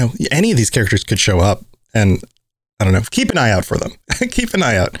 you know, any of these characters could show up, and I don't know, keep an eye out for them. Keep an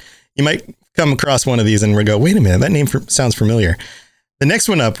eye out. You might come across one of these and we go, wait a minute, that name sounds familiar. The next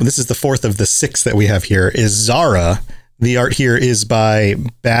one up, this is the fourth of the 6 that we have here, is Zara. The art here is by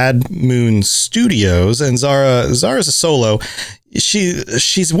Bad Moon Studios, and Zara's a solo.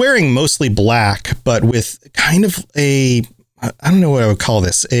 She's wearing mostly black, but with kind of I don't know what I would call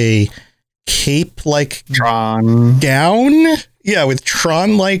this, a cape-like Tron gown. Yeah, with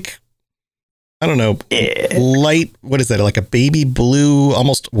Tron-like, I don't know, light, what is that, like a baby blue,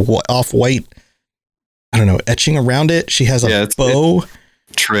 almost off-white, I don't know, etching around it. She has a bow.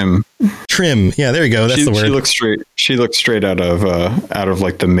 Trim. Yeah, there you go. That's the word. She looks straight out of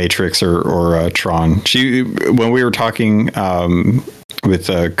like the Matrix or Tron. When we were talking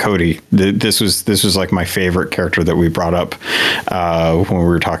with Cody, this was like my favorite character that we brought up when we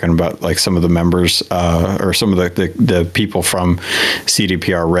were talking about like some of the members or some of the people from CD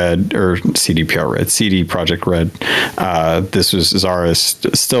Projekt Red. This was Zara,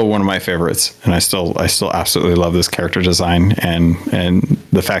 still one of my favorites, and I still absolutely love this character design, and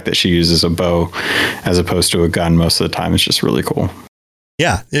the fact that she uses a bow as opposed to a gun most of the time is just really cool.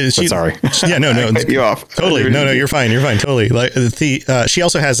 Yeah, sorry. Yeah, no, I cut you off. Totally, no, you're fine. Totally. Like she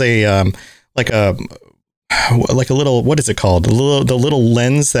also has a like a little, what is it called? The little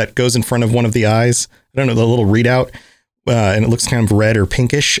lens that goes in front of one of the eyes. I don't know, the little readout, and it looks kind of red or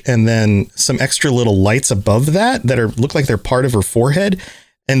pinkish, and then some extra little lights above that look like they're part of her forehead,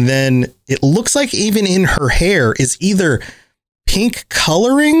 and then it looks like even in her hair is either pink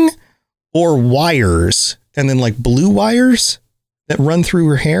coloring or wires, and then like blue wires that run through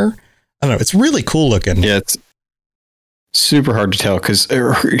her hair. I don't know. It's really cool looking. Yeah, it's super hard to tell because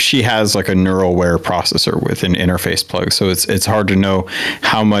she has like a NeuroWare processor with an interface plug, so it's hard to know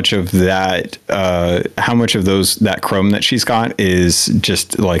how much of that that chrome that she's got is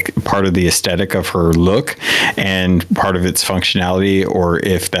just like part of the aesthetic of her look and part of its functionality, or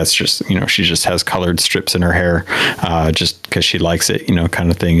if that's just, you know, she just has colored strips in her hair just because she likes it, you know,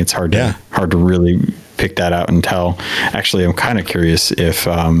 kind of thing. It's hard to really pick that out and tell. Actually, I'm kind of curious if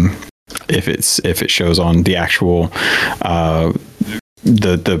it shows on the actual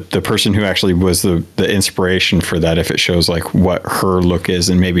the person who actually was the inspiration for that, if it shows like what her look is,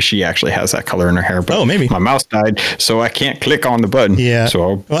 and maybe she actually has that color in her hair. But maybe my mouse died, so I can't click on the button. Yeah.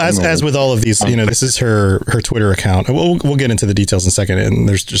 So as with all of these, you know, this is her Twitter account. We'll get into the details in a second, and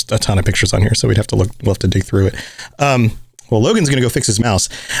there's just a ton of pictures on here, so we'll have to dig through it. Well, Logan's going to go fix his mouse.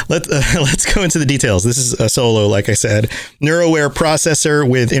 Let's go into the details. This is a solo, like I said. NeuroWare processor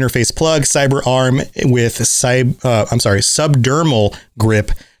with interface plug, cyber arm with subdermal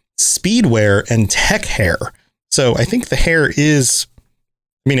grip, speedwear, and tech hair. So I think the hair is,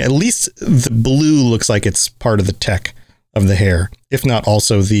 I mean, at least the blue looks like it's part of the tech of the hair, if not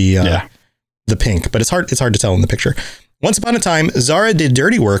also the pink. But it's hard to tell in the picture. Once upon a time, Zara did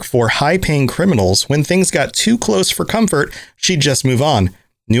dirty work for high-paying criminals. When things got too close for comfort, she'd just move on.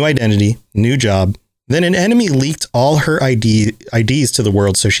 New identity, new job. Then an enemy leaked all her IDs to the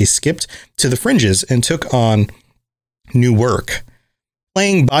world, so she skipped to the fringes and took on new work,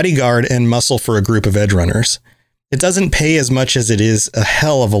 playing bodyguard and muscle for a group of edge runners. It doesn't pay as much as it is a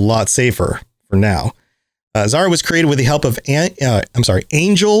hell of a lot safer for now. Zara was created with the help of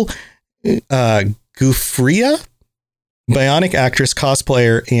Angel Gufria, bionic actress,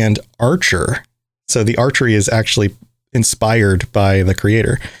 cosplayer, and archer. So the archery is actually inspired by the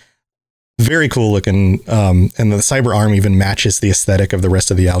creator. Very cool looking. And the cyber arm even matches the aesthetic of the rest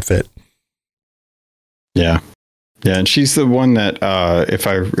of the outfit. Yeah. Yeah, and she's the one that, if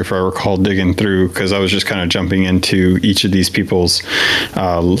I recall digging through, because I was just kind of jumping into each of these people's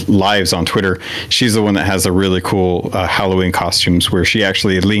lives on Twitter, she's the one that has the really cool Halloween costumes where she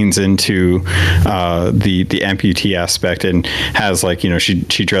actually leans into the amputee aspect and has, like, you know,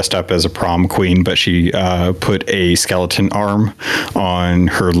 she dressed up as a prom queen, but she put a skeleton arm on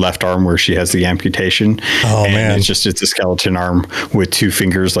her left arm where she has the amputation. Oh, and man. It's a skeleton arm with two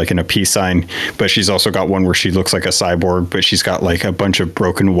fingers, like in a peace sign, but she's also got one where she looks like a cyborg, but she's got like a bunch of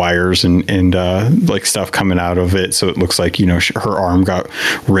broken wires and like stuff coming out of it, so it looks like, you know, her arm got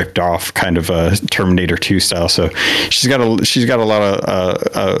ripped off, kind of a Terminator 2 style. So she's got a lot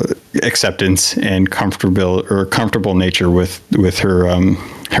of acceptance and comfortable nature with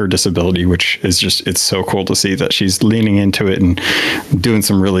her disability, which is just, it's so cool to see that she's leaning into it and doing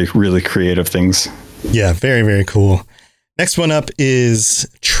some really, really creative things. Yeah, very, very cool. Next one up is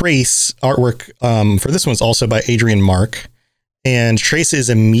Trace artwork. For this one's also by Adrian Mark, and Trace is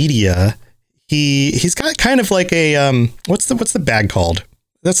a media. He's got kind of like a what's the bag called?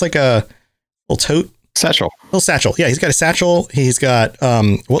 That's like a little tote satchel. Little satchel. Yeah, he's got a satchel. He's got a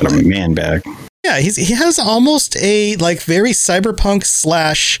man bag. Yeah, he has almost a like very cyberpunk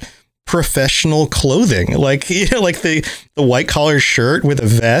 / professional clothing, like, you know, like the white collar shirt with a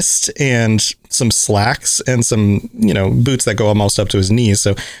vest and some slacks and some, you know, boots that go almost up to his knees.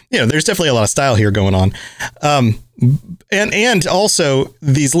 So, you know, there's definitely a lot of style here going on. And also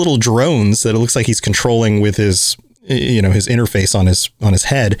these little drones that it looks like he's controlling with his, you know, his interface on his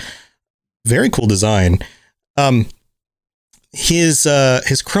head. Very cool design. His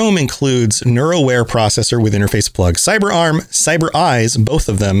Chrome includes NeuroWare processor with interface plug, CyberArm, Cyber Eyes, both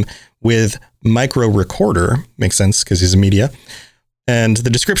of them with micro recorder. Makes sense because he's a media. And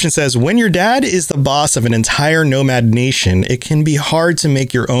the description says, when your dad is the boss of an entire nomad nation, it can be hard to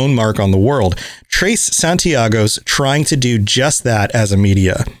make your own mark on the world. Trace Santiago's trying to do just that as a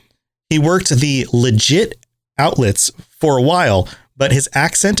media. He worked the legit outlets for a while, but his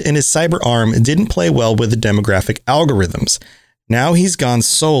accent and his cyber arm didn't play well with the demographic algorithms. Now he's gone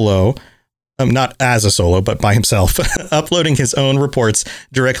solo, not as a solo, but by himself, uploading his own reports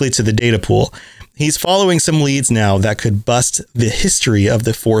directly to the data pool. He's following some leads now that could bust the history of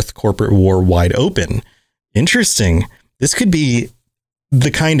the fourth corporate war wide open. Interesting. This could be the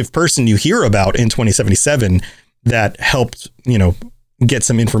kind of person you hear about in 2077 that helped, you know, get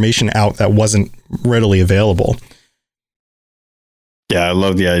some information out that wasn't readily available. Yeah, I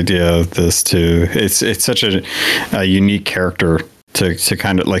love the idea of this too. It's such a unique character to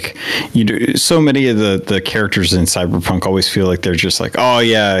kind of like, you know, so many of the characters in Cyberpunk always feel like they're just like, oh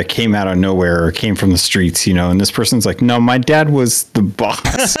yeah, it came out of nowhere or came from the streets, you know, and this person's like, no, my dad was the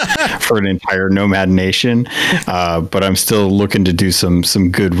boss for an entire nomad nation, but I'm still looking to do some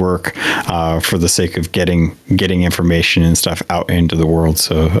good work for the sake of getting information and stuff out into the world.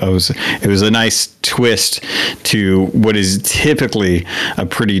 So it was a nice twist to what is typically a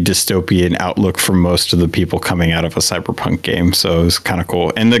pretty dystopian outlook for most of the people coming out of a Cyberpunk game. So it was kind of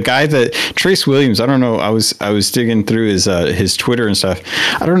cool. And the guy that Trace Williams, I don't know, I was digging through his Twitter and stuff.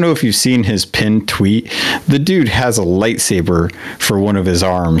 I don't know if you've seen his pinned tweet. The dude has a lightsaber for one of his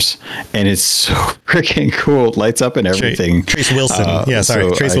arms, and it's so freaking cool. It lights up and everything. Trace Wilson.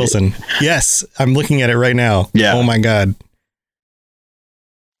 Trace Wilson. Yes, I'm looking at it right now. Yeah. Oh my God.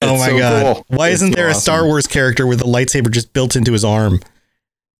 Oh my God. Cool. Why isn't there a Star Wars character with a lightsaber just built into his arm?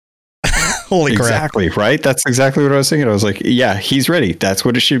 Holy crap. Exactly, right? That's exactly what I was thinking. I was like, yeah, he's ready. That's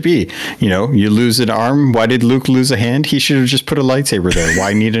what it should be. You know, you lose an arm. Why did Luke lose a hand? He should have just put a lightsaber there.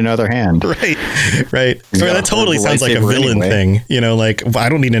 Why need another hand? Right. Sorry, that totally sounds like a villain thing. You know, like, I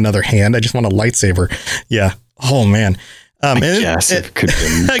don't need another hand. I just want a lightsaber. Yeah. Oh, man. Yes, it could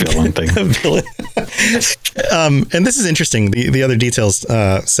be a villain thing. And this is interesting. The other details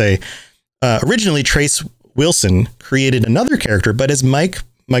say, originally Trace Wilson created another character, but as Mike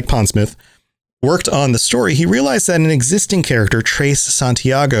Pondsmith worked on the story, he realized that an existing character, Trace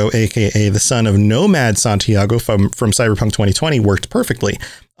Santiago, aka the son of Nomad Santiago from Cyberpunk 2020, worked perfectly.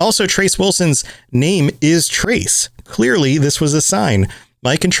 Also, Trace Wilson's name is Trace. Clearly, this was a sign.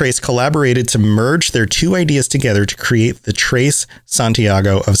 Mike and Trace collaborated to merge their two ideas together to create the Trace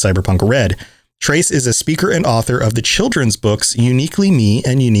Santiago of Cyberpunk Red. Trace is a speaker and author of the children's books Uniquely Me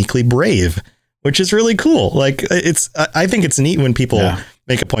and Uniquely Brave, which is really cool. Like, I think it's neat when people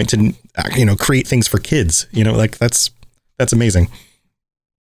make a point to, you know, create things for kids, you know, like that's amazing.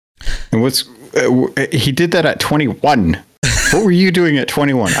 And he did that at 21. What were you doing at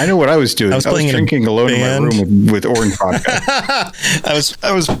 21? I know what I was doing. I was drinking alone in my room with orange vodka. I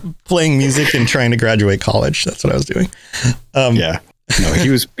was playing music and trying to graduate college. That's what I was doing. Yeah. No, he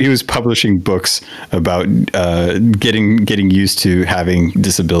was publishing books about getting used to having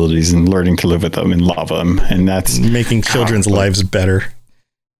disabilities and learning to live with them and love them, and that's making children's lives better.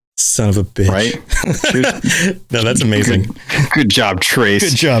 Son of a bitch! Right? No, that's amazing. Good job, Trace.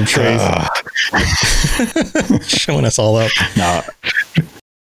 Good job, Trace. Showing us all up. No.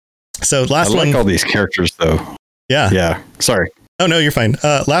 So last I one. like all these characters, though. Yeah. Yeah. Sorry. Oh no, you're fine.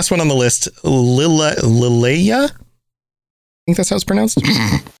 Last one on the list, Lileya. I think that's how it's pronounced.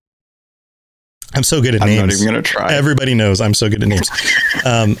 I'm so good at names. I'm not even going to try. Everybody knows I'm so good at names.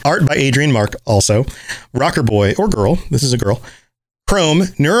 Art by Adrian Mark also. Rocker Boy or girl. This is a girl. Chrome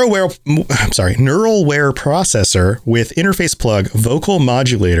neural wear processor with interface plug vocal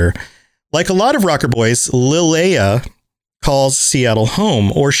modulator. Like a lot of rocker boys, Lileya calls Seattle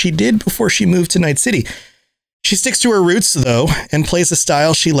home, or she did before she moved to Night City. She sticks to her roots, though, and plays a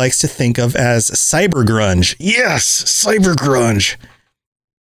style she likes to think of as cyber grunge. Yes, cyber grunge.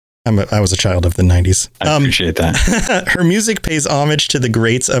 I was a child of the 90s. I appreciate that. Her music pays homage to the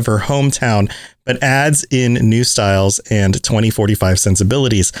greats of her hometown, but adds in new styles and 2045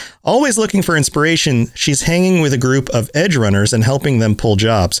 sensibilities. Always looking for inspiration, she's hanging with a group of edge runners and helping them pull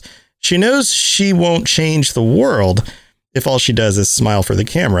jobs. She knows she won't change the world if all she does is smile for the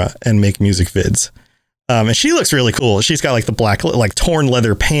camera and make music vids. And she looks really cool. She's got like the black, like torn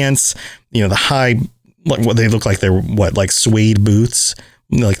leather pants, you know, the high, like what they look like they're like suede boots,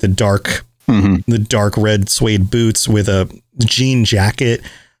 like the dark red suede boots with a jean jacket,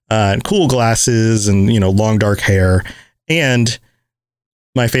 and cool glasses and, you know, long dark hair. And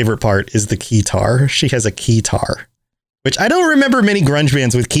my favorite part is the keytar. She has a keytar, which I don't remember many grunge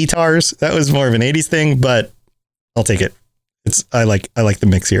bands with keytars. That was more of an 80s thing, but I'll take it. I like the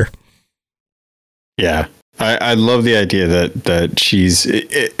mix here. Yeah, I love the idea that she's.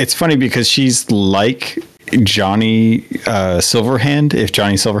 It's funny because she's like Johnny Silverhand, if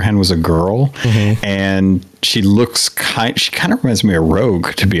Johnny Silverhand was a girl, and she kind of reminds me of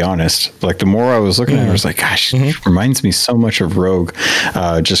Rogue, to be honest. Like the more I was looking at her, I was like, gosh, she reminds me so much of Rogue,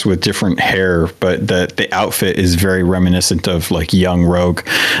 just with different hair, but the outfit is very reminiscent of like young Rogue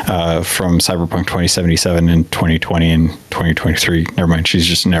from Cyberpunk 2077 and 2020 and 2023. Never mind, she's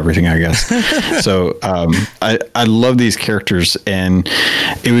just in everything, I guess. So I love these characters, and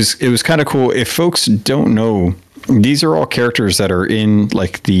it was kind of cool. If folks don't know, these are all characters that are in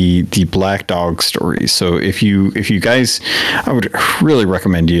like the Black Dog stories. So if you guys, I would really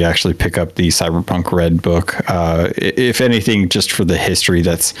recommend you actually pick up the Cyberpunk Red book. If anything, just for the history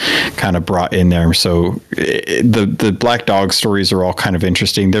that's kind of brought in there. So the Black Dog stories are all kind of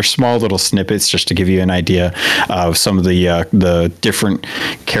interesting. They're small little snippets just to give you an idea of some of the different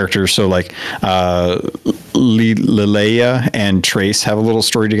characters. So like Lileya and Trace have a little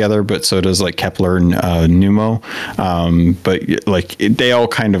story together, but so does like Kepler and Numo. But like they all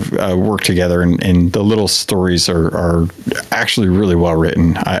kind of work together, and the little stories are actually really well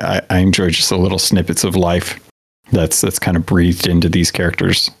written. I enjoy just the little snippets of life that's kind of breathed into these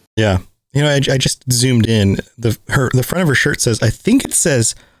characters. Yeah. You know, I just zoomed in. The front of her shirt says, I think it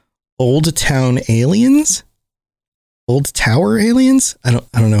says Old Town Aliens, Old Tower Aliens. I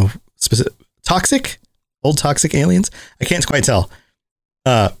don't know. Toxic, Old Toxic Aliens. I can't quite tell.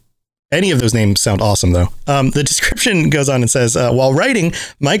 Any of those names sound awesome, though. The description goes on and says, while writing,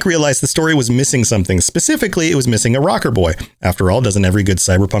 Mike realized the story was missing something. Specifically, it was missing a rocker boy. After all, doesn't every good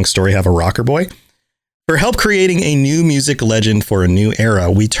cyberpunk story have a rocker boy? For help creating a new music legend for a new era,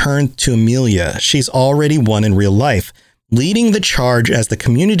 we turned to Amelia. She's already one in real life, leading the charge as the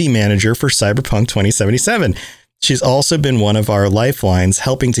community manager for Cyberpunk 2077. She's also been one of our lifelines,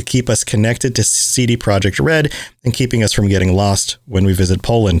 helping to keep us connected to CD Projekt Red and keeping us from getting lost when we visit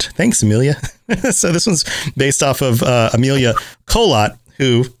Poland. Thanks, Amelia. So this one's based off of Amelia Kolot,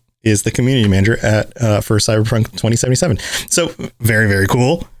 who is the community manager for Cyberpunk 2077. So very, very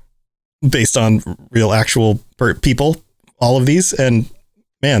cool. Based on real, actual people, all of these, and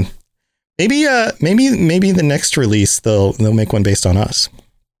man, maybe the next release they'll make one based on us.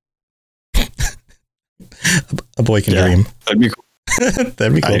 A boy can dream. That'd be cool.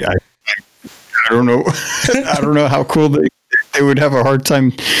 That'd be cool. I don't know. I don't know how cool they would have a hard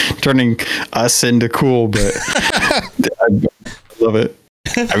time turning us into cool, but I love it.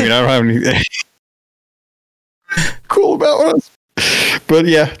 I mean, I don't have anything cool about us, But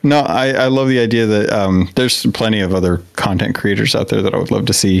yeah, no, I love the idea that there's plenty of other content creators out there that I would love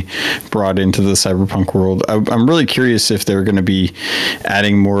to see brought into the Cyberpunk world. I'm really curious if they're going to be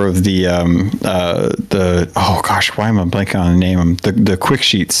adding more of the oh gosh, why am I blanking on the name? The quick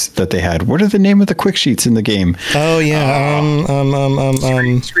sheets that they had. What are the name of the quick sheets in the game? Oh yeah,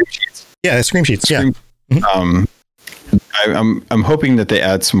 Scream sheets. Yeah, scream sheets. Yeah. I'm hoping that they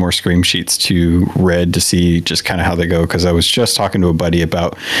add some more scream sheets to Red to see just kind of how they go, because I was just talking to a buddy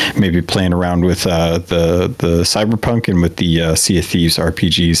about maybe playing around with the Cyberpunk and with the Sea of Thieves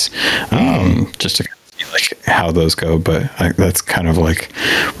RPGs, just to see like how those go. But that's kind of like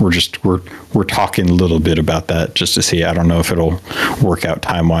we're talking a little bit about that just to see. I don't know if it'll work out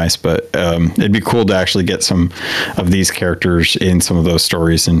time wise, but it'd be cool to actually get some of these characters in some of those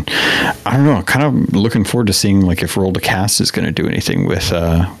stories. And I don't know, kind of looking forward to seeing like if Roll to Cast is going to do anything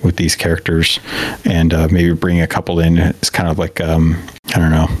with these characters, and maybe bring a couple in. It's kind of like I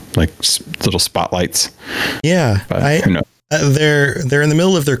don't know, like little spotlights. Yeah, but who knows? They're in the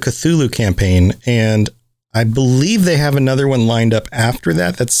middle of their Cthulhu campaign, and I believe they have another one lined up after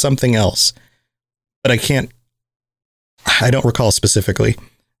that. That's something else, but I don't recall specifically.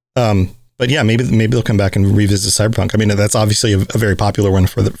 But yeah, maybe they'll come back and revisit Cyberpunk. I mean, that's obviously a very popular one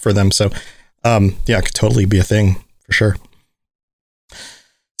for them. So yeah, it could totally be a thing for sure.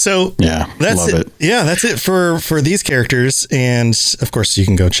 So yeah, that's it. Yeah, that's it for these characters. And of course, you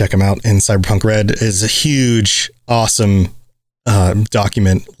can go check them out. And Cyberpunk Red is a huge, awesome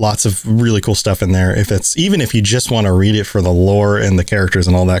document. Lots of really cool stuff in there. Even if you just want to read it for the lore and the characters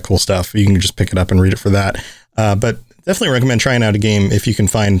and all that cool stuff, you can just pick it up and read it for that. But definitely recommend trying out a game if you can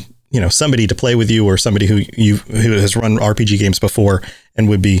find, somebody to play with you, or somebody who has run RPG games before and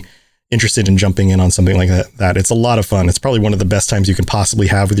would be interested in jumping in on something like that. It's a lot of fun. It's probably one of the best times you can possibly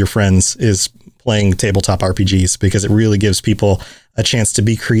have with your friends is playing tabletop RPGs, because it really gives people a chance to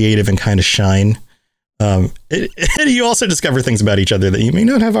be creative and kind of shine. You also discover things about each other that you may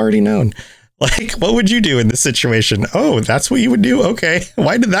not have already known. Like, what would you do in this situation? Oh, that's what you would do? Okay.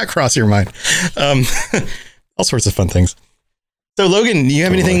 Why did that cross your mind? All sorts of fun things. So, Logan, do you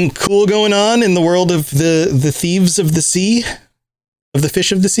have anything cool going on in the world of the thieves of the sea? Of the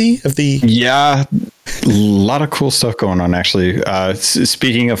fish of the sea? Yeah, a lot of cool stuff going on, actually.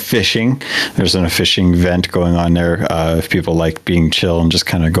 Speaking of fishing, there's a fishing event going on there. If people like being chill and just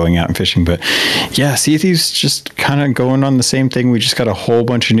kind of going out and fishing. But yeah, Sea of Thieves just kind of going on the same thing. We just got a whole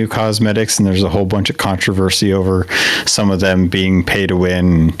bunch of new cosmetics, and there's a whole bunch of controversy over some of them being pay to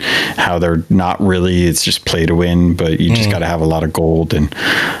win, how they're not really. It's just play to win, but you just got to have a lot of gold and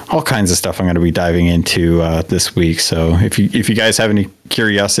all kinds of stuff I'm going to be diving into this week. So if you guys have any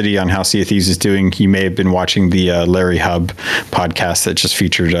curiosity on how Sea of Thieves is doing, you may have been watching the Larry Hub podcast that just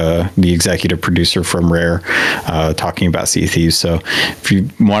featured the executive producer from Rare talking about Sea of Thieves. So if you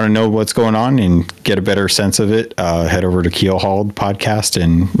want to know what's going on and get a better sense of it, head over to Keelhauled podcast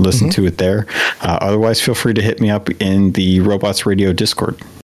and listen to it there. Otherwise, feel free to hit me up in the Robots Radio Discord.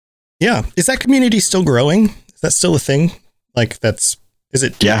 Yeah. Is that community still growing? Is that still a thing? Like is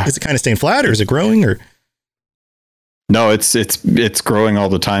it kind of staying flat, or is it growing, or? No, it's growing all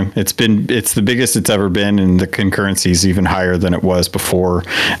the time. It's the biggest it's ever been, and the concurrency is even higher than it was before.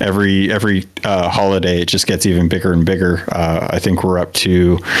 Every holiday, it just gets even bigger and bigger. I think we're up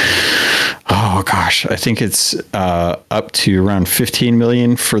to, I think it's up to around 15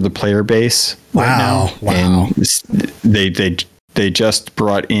 million for the player base right now. Wow! And they just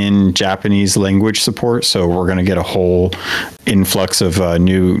brought in Japanese language support, so we're going to get a whole influx of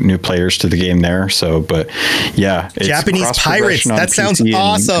new players to the game there. So, but yeah, Japanese pirates. That sounds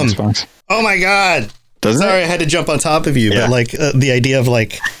awesome. Oh my god! Sorry, I had to jump on top of you, but like the idea of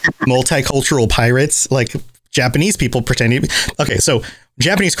like multicultural pirates, like Japanese people pretending. Okay, so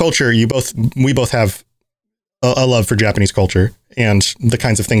Japanese culture. We both have a love for Japanese culture and the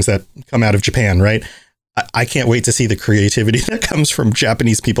kinds of things that come out of Japan, right? I can't wait to see the creativity that comes from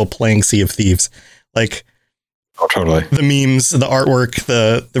Japanese people playing Sea of Thieves. Like, oh, totally. The memes, the artwork,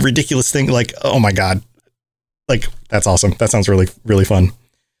 the ridiculous thing. Like, oh my God. Like, that's awesome. That sounds really, really fun.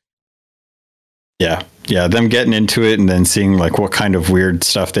 Yeah. Yeah. Them getting into it and then seeing like what kind of weird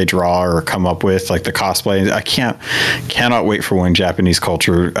stuff they draw or come up with, like the cosplay. I cannot wait for when Japanese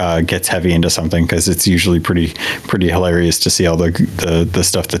culture gets heavy into something, because it's usually pretty hilarious to see all the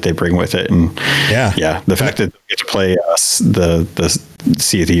stuff that they bring with it. And the fact that they get to play the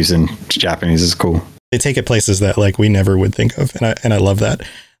Sea of Thieves in Japanese is cool. They take it places that like we never would think of, and I love that.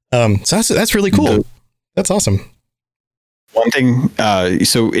 So that's really cool. That's awesome. One thing,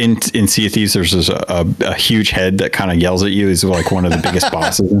 so in Sea of Thieves, there's a huge head that kind of yells at you. Is like one of the biggest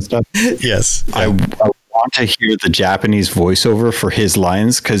bosses and stuff. Yes. I want to hear the Japanese voiceover for his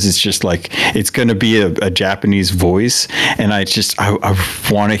lines, because it's just like it's going to be a Japanese voice, and I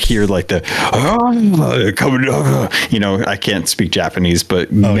want to hear like the I can't speak Japanese,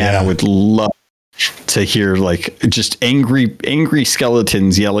 but I would love to hear like just angry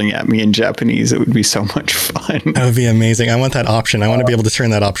skeletons yelling at me in Japanese. It would be so much fun. That would be amazing. I want that option. I want to be able to turn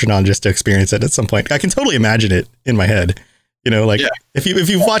that option on just to experience it at some point. I can totally imagine it in my head. If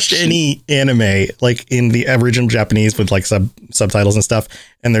you've watched any anime like in the original Japanese with like subtitles and stuff,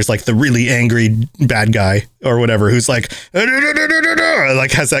 and there's like the really angry bad guy or whatever who's like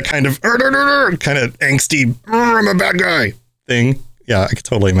has that kind of angsty I'm a bad guy thing. Yeah, I could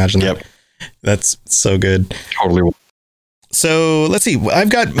totally imagine that. Yep. That's so good. Totally. So let's see.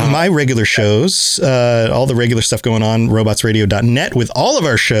 I've got my regular shows, all the regular stuff going on, robotsradio.net with all of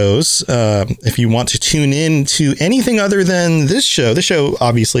our shows. If you want to tune in to anything other than this show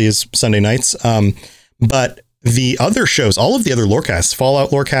obviously is Sunday nights. But the other shows, all of the other lorecasts,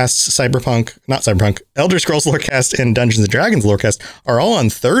 Fallout lorecasts, Elder Scrolls lorecast, and Dungeons and Dragons lorecast are all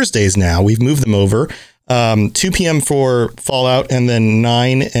on Thursdays now. We've moved them over. 2 p.m. for Fallout, and then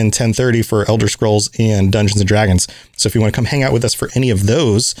 9 and 10:30 for Elder Scrolls and Dungeons and Dragons. So if you want to come hang out with us for any of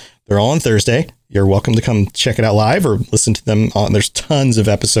those, they're all on Thursday. You're welcome to come check it out live or listen to them. There's tons of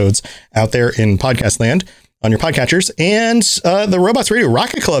episodes out there in podcast land on your podcatchers. And the Robots Radio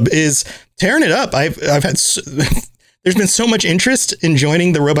Rocket Club is tearing it up. I've had there's been so much interest in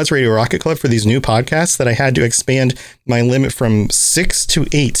joining the Robots Radio Rocket Club for these new podcasts that I had to expand my limit from 6 to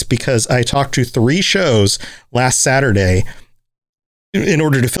 8 because I talked to 3 shows last Saturday in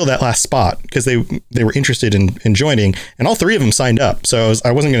order to fill that last spot because they were interested in joining, and all 3 of them signed up. So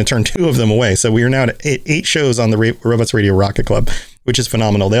I wasn't going to turn 2 of them away. So we are now at 8 shows on the Robots Radio Rocket Club, which is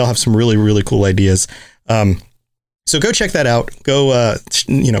phenomenal. They all have some really, really cool ideas. So go check that out. Go,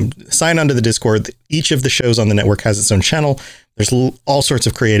 sign onto the Discord. Each of the shows on the network has its own channel. There's all sorts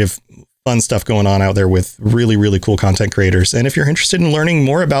of creative, fun stuff going on out there with really, really cool content creators. And if you're interested in learning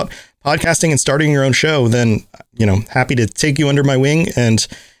more about podcasting and starting your own show, then, happy to take you under my wing and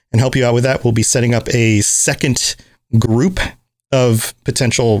help you out with that. We'll be setting up a second group of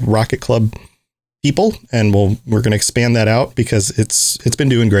potential Rocket Club people, and we're going to expand that out because it's been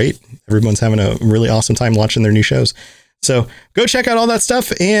doing great. Everyone's having a really awesome time launching their new shows. So go check out all that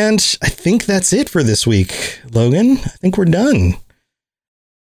stuff. And I think that's it for this week. Logan, I think we're done.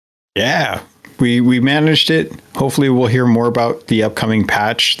 Yeah, we managed it. Hopefully we'll hear more about the upcoming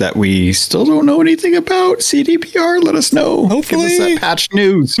patch that we still don't know anything about. CDPR, let us know. Hopefully. Give us that patch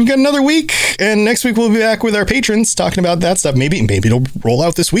news. We've got another week, and next week we'll be back with our patrons talking about that stuff. Maybe it'll roll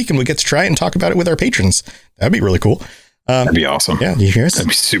out this week and we get to try it and talk about it with our patrons. That'd be really cool. That'd be awesome. Yeah, you hear us? That'd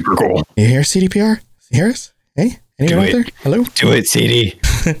be super cool. You hear CDPR? You hear us? Hey, anyone out there? Hello? Do it, CD.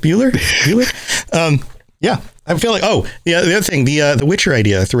 Bueller? Yeah, I feel like, the other thing, the Witcher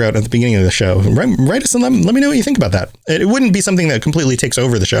idea I threw out at the beginning of the show. Write us and let me know what you think about that. It wouldn't be something that completely takes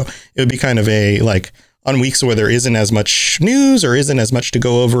over the show. It would be kind of on weeks where there isn't as much news or isn't as much to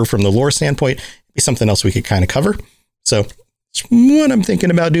go over from the lore standpoint, it'd be something else we could kind of cover. So it's what I'm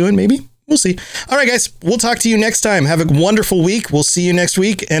thinking about doing, maybe. We'll see. All right, guys, we'll talk to you next time. Have a wonderful week. We'll see you next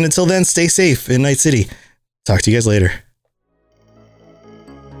week. And until then, stay safe in Night City. Talk to you guys later.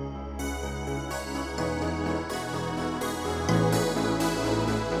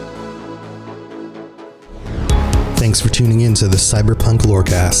 Thanks for tuning in to the Cyberpunk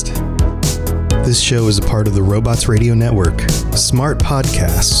Lorecast. This show is a part of the Robots Radio Network, smart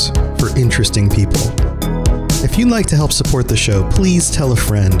podcasts for interesting people. If you'd like to help support the show, please tell a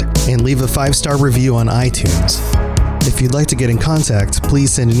friend and leave a 5-star review on iTunes. If you'd like to get in contact,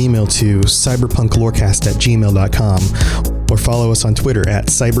 please send an email to cyberpunklorecast@gmail.com or follow us on Twitter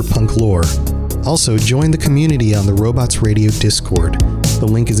 @cyberpunklore. Also, join the community on the Robots Radio Discord. The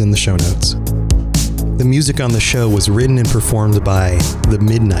link is in the show notes. The music on the show was written and performed by The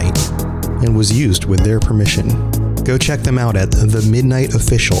Midnight and was used with their permission. Go check them out at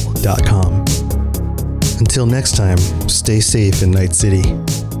themidnightofficial.com. Until next time, stay safe in Night City.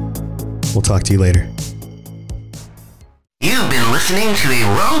 We'll talk to you later. You've been listening to a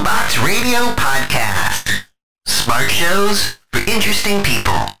Robots Radio podcast. Smart shows for interesting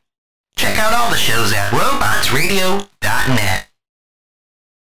people. Check out all the shows at robotsradio.net.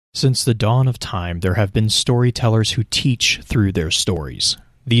 Since the dawn of time, there have been storytellers who teach through their stories.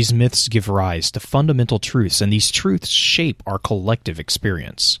 These myths give rise to fundamental truths, and these truths shape our collective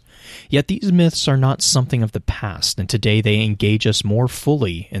experience. Yet these myths are not something of the past, and today they engage us more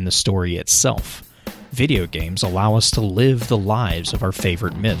fully in the story itself. Video games allow us to live the lives of our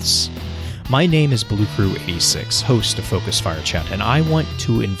favorite myths. My name is Blue Crew 86, host of Focus Fire Chat, and I want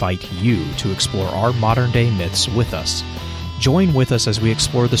to invite you to explore our modern-day myths with us. Join with us as we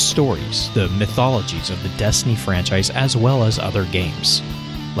explore the stories, the mythologies of the Destiny franchise, as well as other games.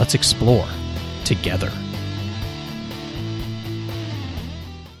 Let's explore together.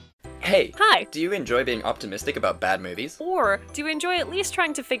 Hey. Hi. Do you enjoy being optimistic about bad movies? Or do you enjoy at least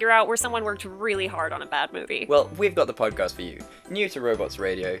trying to figure out where someone worked really hard on a bad movie? Well, we've got the podcast for you. New to Robots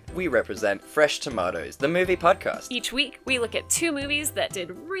Radio, we represent Fresh Tomatoes, the movie podcast. Each week, we look at 2 movies that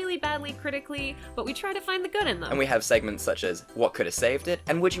did really badly critically, but we try to find the good in them. And we have segments such as What Could Have Saved It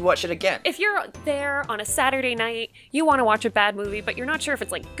and Would You Watch It Again? If you're there on a Saturday night, you want to watch a bad movie, but you're not sure if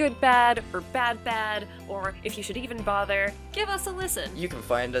it's like good bad, or if you should even bother, give us a listen. You can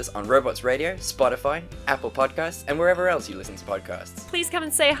find us on Robots Radio, Spotify, Apple Podcasts, and wherever else you listen to podcasts. Please come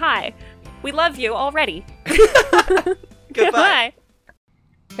and say hi. We love you already. Goodbye.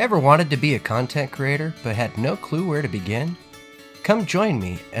 Ever wanted to be a content creator but had no clue where to begin? Come join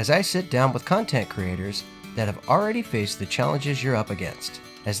me as I sit down with content creators that have already faced the challenges you're up against,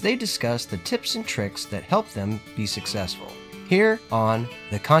 as they discuss the tips and tricks that help them be successful. Here on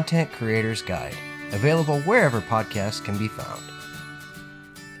The Content Creator's Guide, available wherever podcasts can be found.